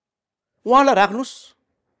उहाँलाई राख्नुहोस्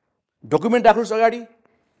डकुमेन्ट राख्नुहोस् अगाडि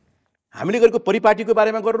हामीले गरेको परिपाटीको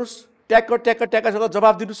बारेमा गर्नुहोस् ट्याक्कासँग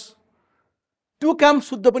जवाफ दिनुहोस्। त्यो काम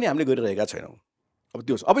शुद्ध पनि हामीले गरिरहेका छैनौँ। अब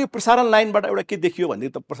त्यो अब यो प्रसारण लाइनबाट एउटा के देखियो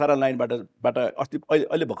भनेदेखि त प्रसारण लाइनबाट अस्ति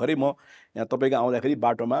अहिले भर्खरै म यहाँ तपाईँको आउँदाखेरि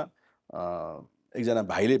बाटोमा एकजना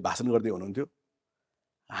भाइले भाषण गर्दै हुनुहुन्थ्यो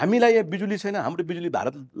हामीलाई यहाँ बिजुली छैन हाम्रो बिजुली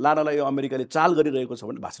भारत लानलाई यो अमेरिकाले चाल गरिरहेको छ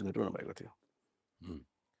भने भाषण गरिरहनु भएको थियो।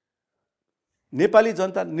 नेपाली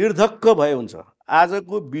जनता निर्धक्क भए हुन्छ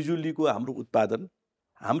आजको बिजुलीको हाम्रो उत्पादन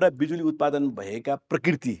हाम्रा बिजुली उत्पादन भएका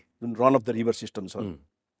प्रकृति जुन run of the river system छ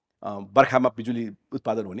बर्खामा बिजुली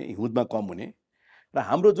उत्पादन हुने हिउँदमा कम हुने र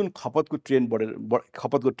हाम्रो जुन खपतको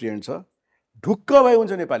ट्रेन्ड छ ढुक्क भए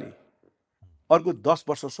हुन्छ नेपाली। अर्को 10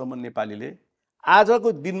 वर्षसम्म नेपालीले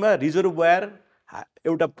आजको दिनमा रिजर्भोयर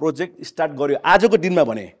एउटा प्रोजेक्ट स्टार्ट गर्यो आजको दिनमा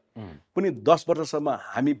भने पनि 10 वर्षसम्म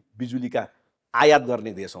हामी बिजुलीका आयात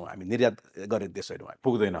गर्ने देश हौँ हामी निर्यात गर्ने देश होइन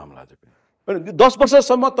पुग्दैन हामीलाई। 10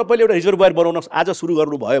 वर्षसम्म तपाईँले एउटा रिजर्भोयर बनाउन आज सुरु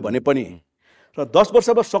गर्नुभयो भने पनि र 10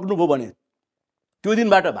 वर्षमा सक्नुभयो भने त्यो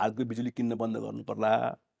दिनबाट भारतको बिजुली किन्न बन्द गर्नु पर्ला।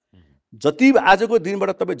 जति आजको दिनबाट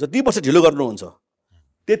तपाईँ जति वर्ष ढिलो गर्नुहुन्छ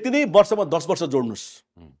त्यति नै वर्षमा 10 वर्ष जोड्नुहोस्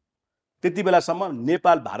त्यति बेलासम्म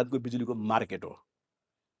नेपाल भारतको बिजुलीको मार्केट हो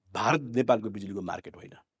भारत नेपालको बिजुलीको मार्केट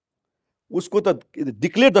होइन। उसको त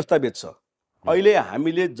डिक्लेयर दस्तावेज छ। अहिले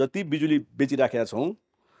हामीले जति बिजुली बेचिराखेका छौँ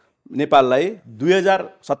नेपाललाई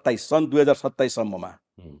 2027 सन् 2027 सम्ममा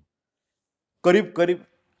करिब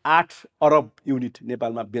 8 अरब युनिट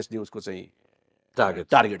नेपालमा बेच्ने उसको चाहिँ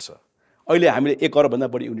टार्गेट छ। अहिले हामीले 1 अरबभन्दा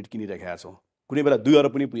बढी युनिट किनिराखेका छौँ कुनै बेला 2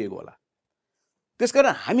 अरब पनि पुगेको होला।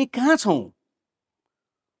 त्यसकारण हामी कहाँ छौँ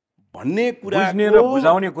भन्ने कुरा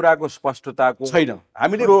बुझाउने कुराको स्पष्टताको छैन।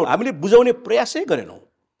 हामीले बुझाउने प्रयासै गरेनौँ।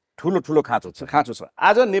 ठुलो खाँचो छ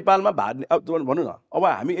आज नेपालमा भनौँ न। अब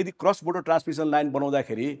हामी यदि क्रस बोर्डर ट्रान्समिसन लाइन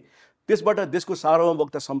बनाउँदाखेरि त्यसबाट देशको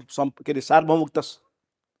सार्वभौमकता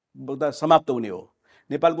समाप्त हुने हो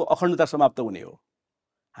नेपालको अखण्डता समाप्त हुने हो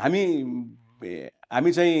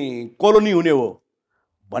हामी चाहिँ कोलोनी हुने हो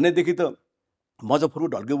भनेदेखि त मुजफ्फरपुर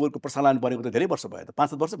ढल्केपुरको प्रसारण लाइन बनेको त धेरै वर्ष भयो त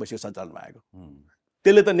 5-7 वर्ष भइसक्यो सञ्चालनमा आएको।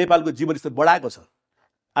 त्यसले त नेपालको जीवनस्तर बढाएको छ।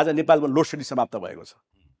 आज नेपालमा लोड सेडिङ समाप्त भएको छ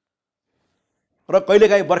र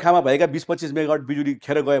कहिलेकाहीँ बर्खामा भएका 20-25 मेगावाट बिजुली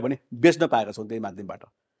खेर गयो भने बेच्न पाएका छौँ त्यही माध्यमबाट।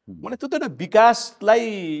 भने त्यो त एउटा विकासलाई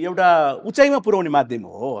एउटा उचाइमा पुर्याउने माध्यम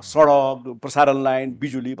हो सडक प्रसारण लाइन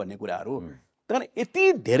बिजुली भन्ने कुराहरू। तर यति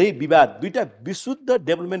धेरै विवाद दुईटा विशुद्ध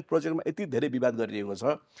डेभलपमेन्ट प्रोजेक्टमा यति धेरै विवाद गरिरहेको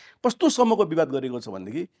छ। कस्तोसम्मको विवाद गरिरहेको छ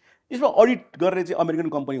भनेदेखि यसमा अडिट गर्ने चाहिँ अमेरिकन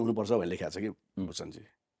कम्पनी हुनुपर्छ भन्ने लेखेको छ कि भूषणजी।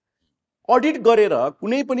 अडिट गरेर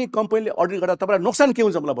कुनै पनि कम्पनीले अडिट गर्दा तपाईँलाई नोक्सान के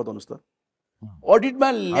हुन्छ मलाई बताउनुहोस् त। अडिटमा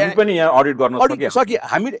पनि यहाँ अडिट गर्न सकि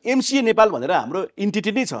हामी एमसिए नेपाल भनेर हाम्रो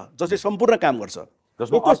इन्टिटी नै छ जसले सम्पूर्ण काम गर्छ।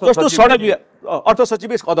 जस्तो सडक अर्थ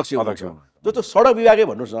सचिव अध्यक्ष जस्तो सडक विभागै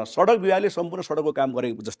भन्नुहोस् न सडक विभागले सम्पूर्ण सडकको काम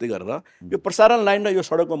गरेको जस्तै गरेर यो प्रसारण लाइन र यो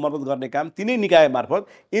सडकको मर्मत गर्ने काम तिनै निकाय मार्फत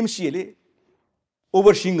एमसिएले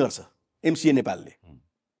ओभरसिङ गर्छ। एमसिए नेपालले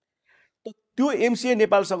त्यो एमसिए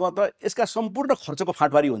नेपालसँग त यसका सम्पूर्ण खर्चको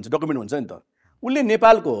फाँटबारी हुन्छ डकुमेन्ट हुन्छ नि त। उसले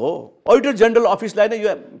नेपालको अडिटर जेनरल अफिसलाई नै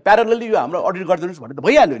यो प्यारलली यो हाम्रो अडिट गरिदिनुहोस् भने त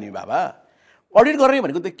भइहाल्यो नि बाबा। अडिट गर्ने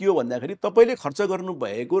भनेको त के हो भन्दाखेरि तपाईँले खर्च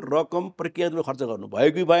गर्नुभएको रकम प्रक्रियामा खर्च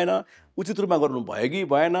गर्नुभयो कि भएन उचित रूपमा गर्नुभयो कि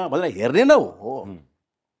भएन भनेर हेर्ने न हो।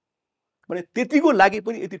 भने त्यतिको लागि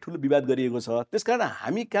पनि यति ठुलो विवाद गरिएको छ। त्यसकारण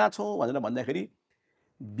हामी कहाँ छौँ भनेर भन्दाखेरि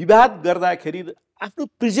विवाद गर्दाखेरि आफ्नो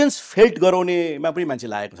प्रेजेन्स फेल्ट गराउनेमा पनि मान्छे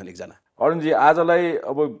लागेको छ। एकजना अरुणजी आजलाई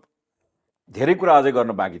अब धेरै कुरा अझै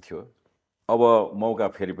गर्न बाँकी थियो। अब मौका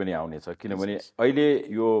फेरि पनि आउनेछ किनभने अहिले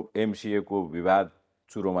यो एमसिए को विवाद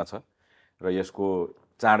चुरोमा छ र यसको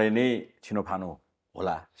चाँडै नै छिनोफानो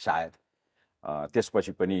होला सायद।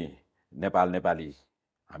 त्यसपछि पनि नेपाली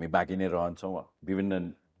हामी बाँकी नै रहन्छौँ। विभिन्न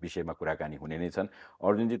विषयमा कुराकानी हुने नै छन्।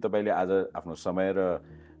 अर्जुनजी, तपाईँले आज आफ्नो समय र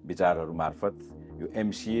विचारहरू मार्फत यो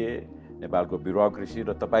MCA, नेपालको ब्युरोक्रेसी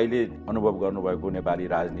र तपाईँले अनुभव गर्नुभएको नेपाली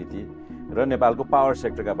राजनीति र नेपालको पावर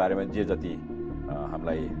सेक्टरका बारेमा जे जति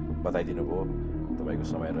हामीलाई बताइदिनु भयो, तपाईँको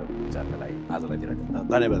समय र विचारका लागि आजलाई दिन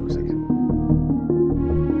धन्यवाद।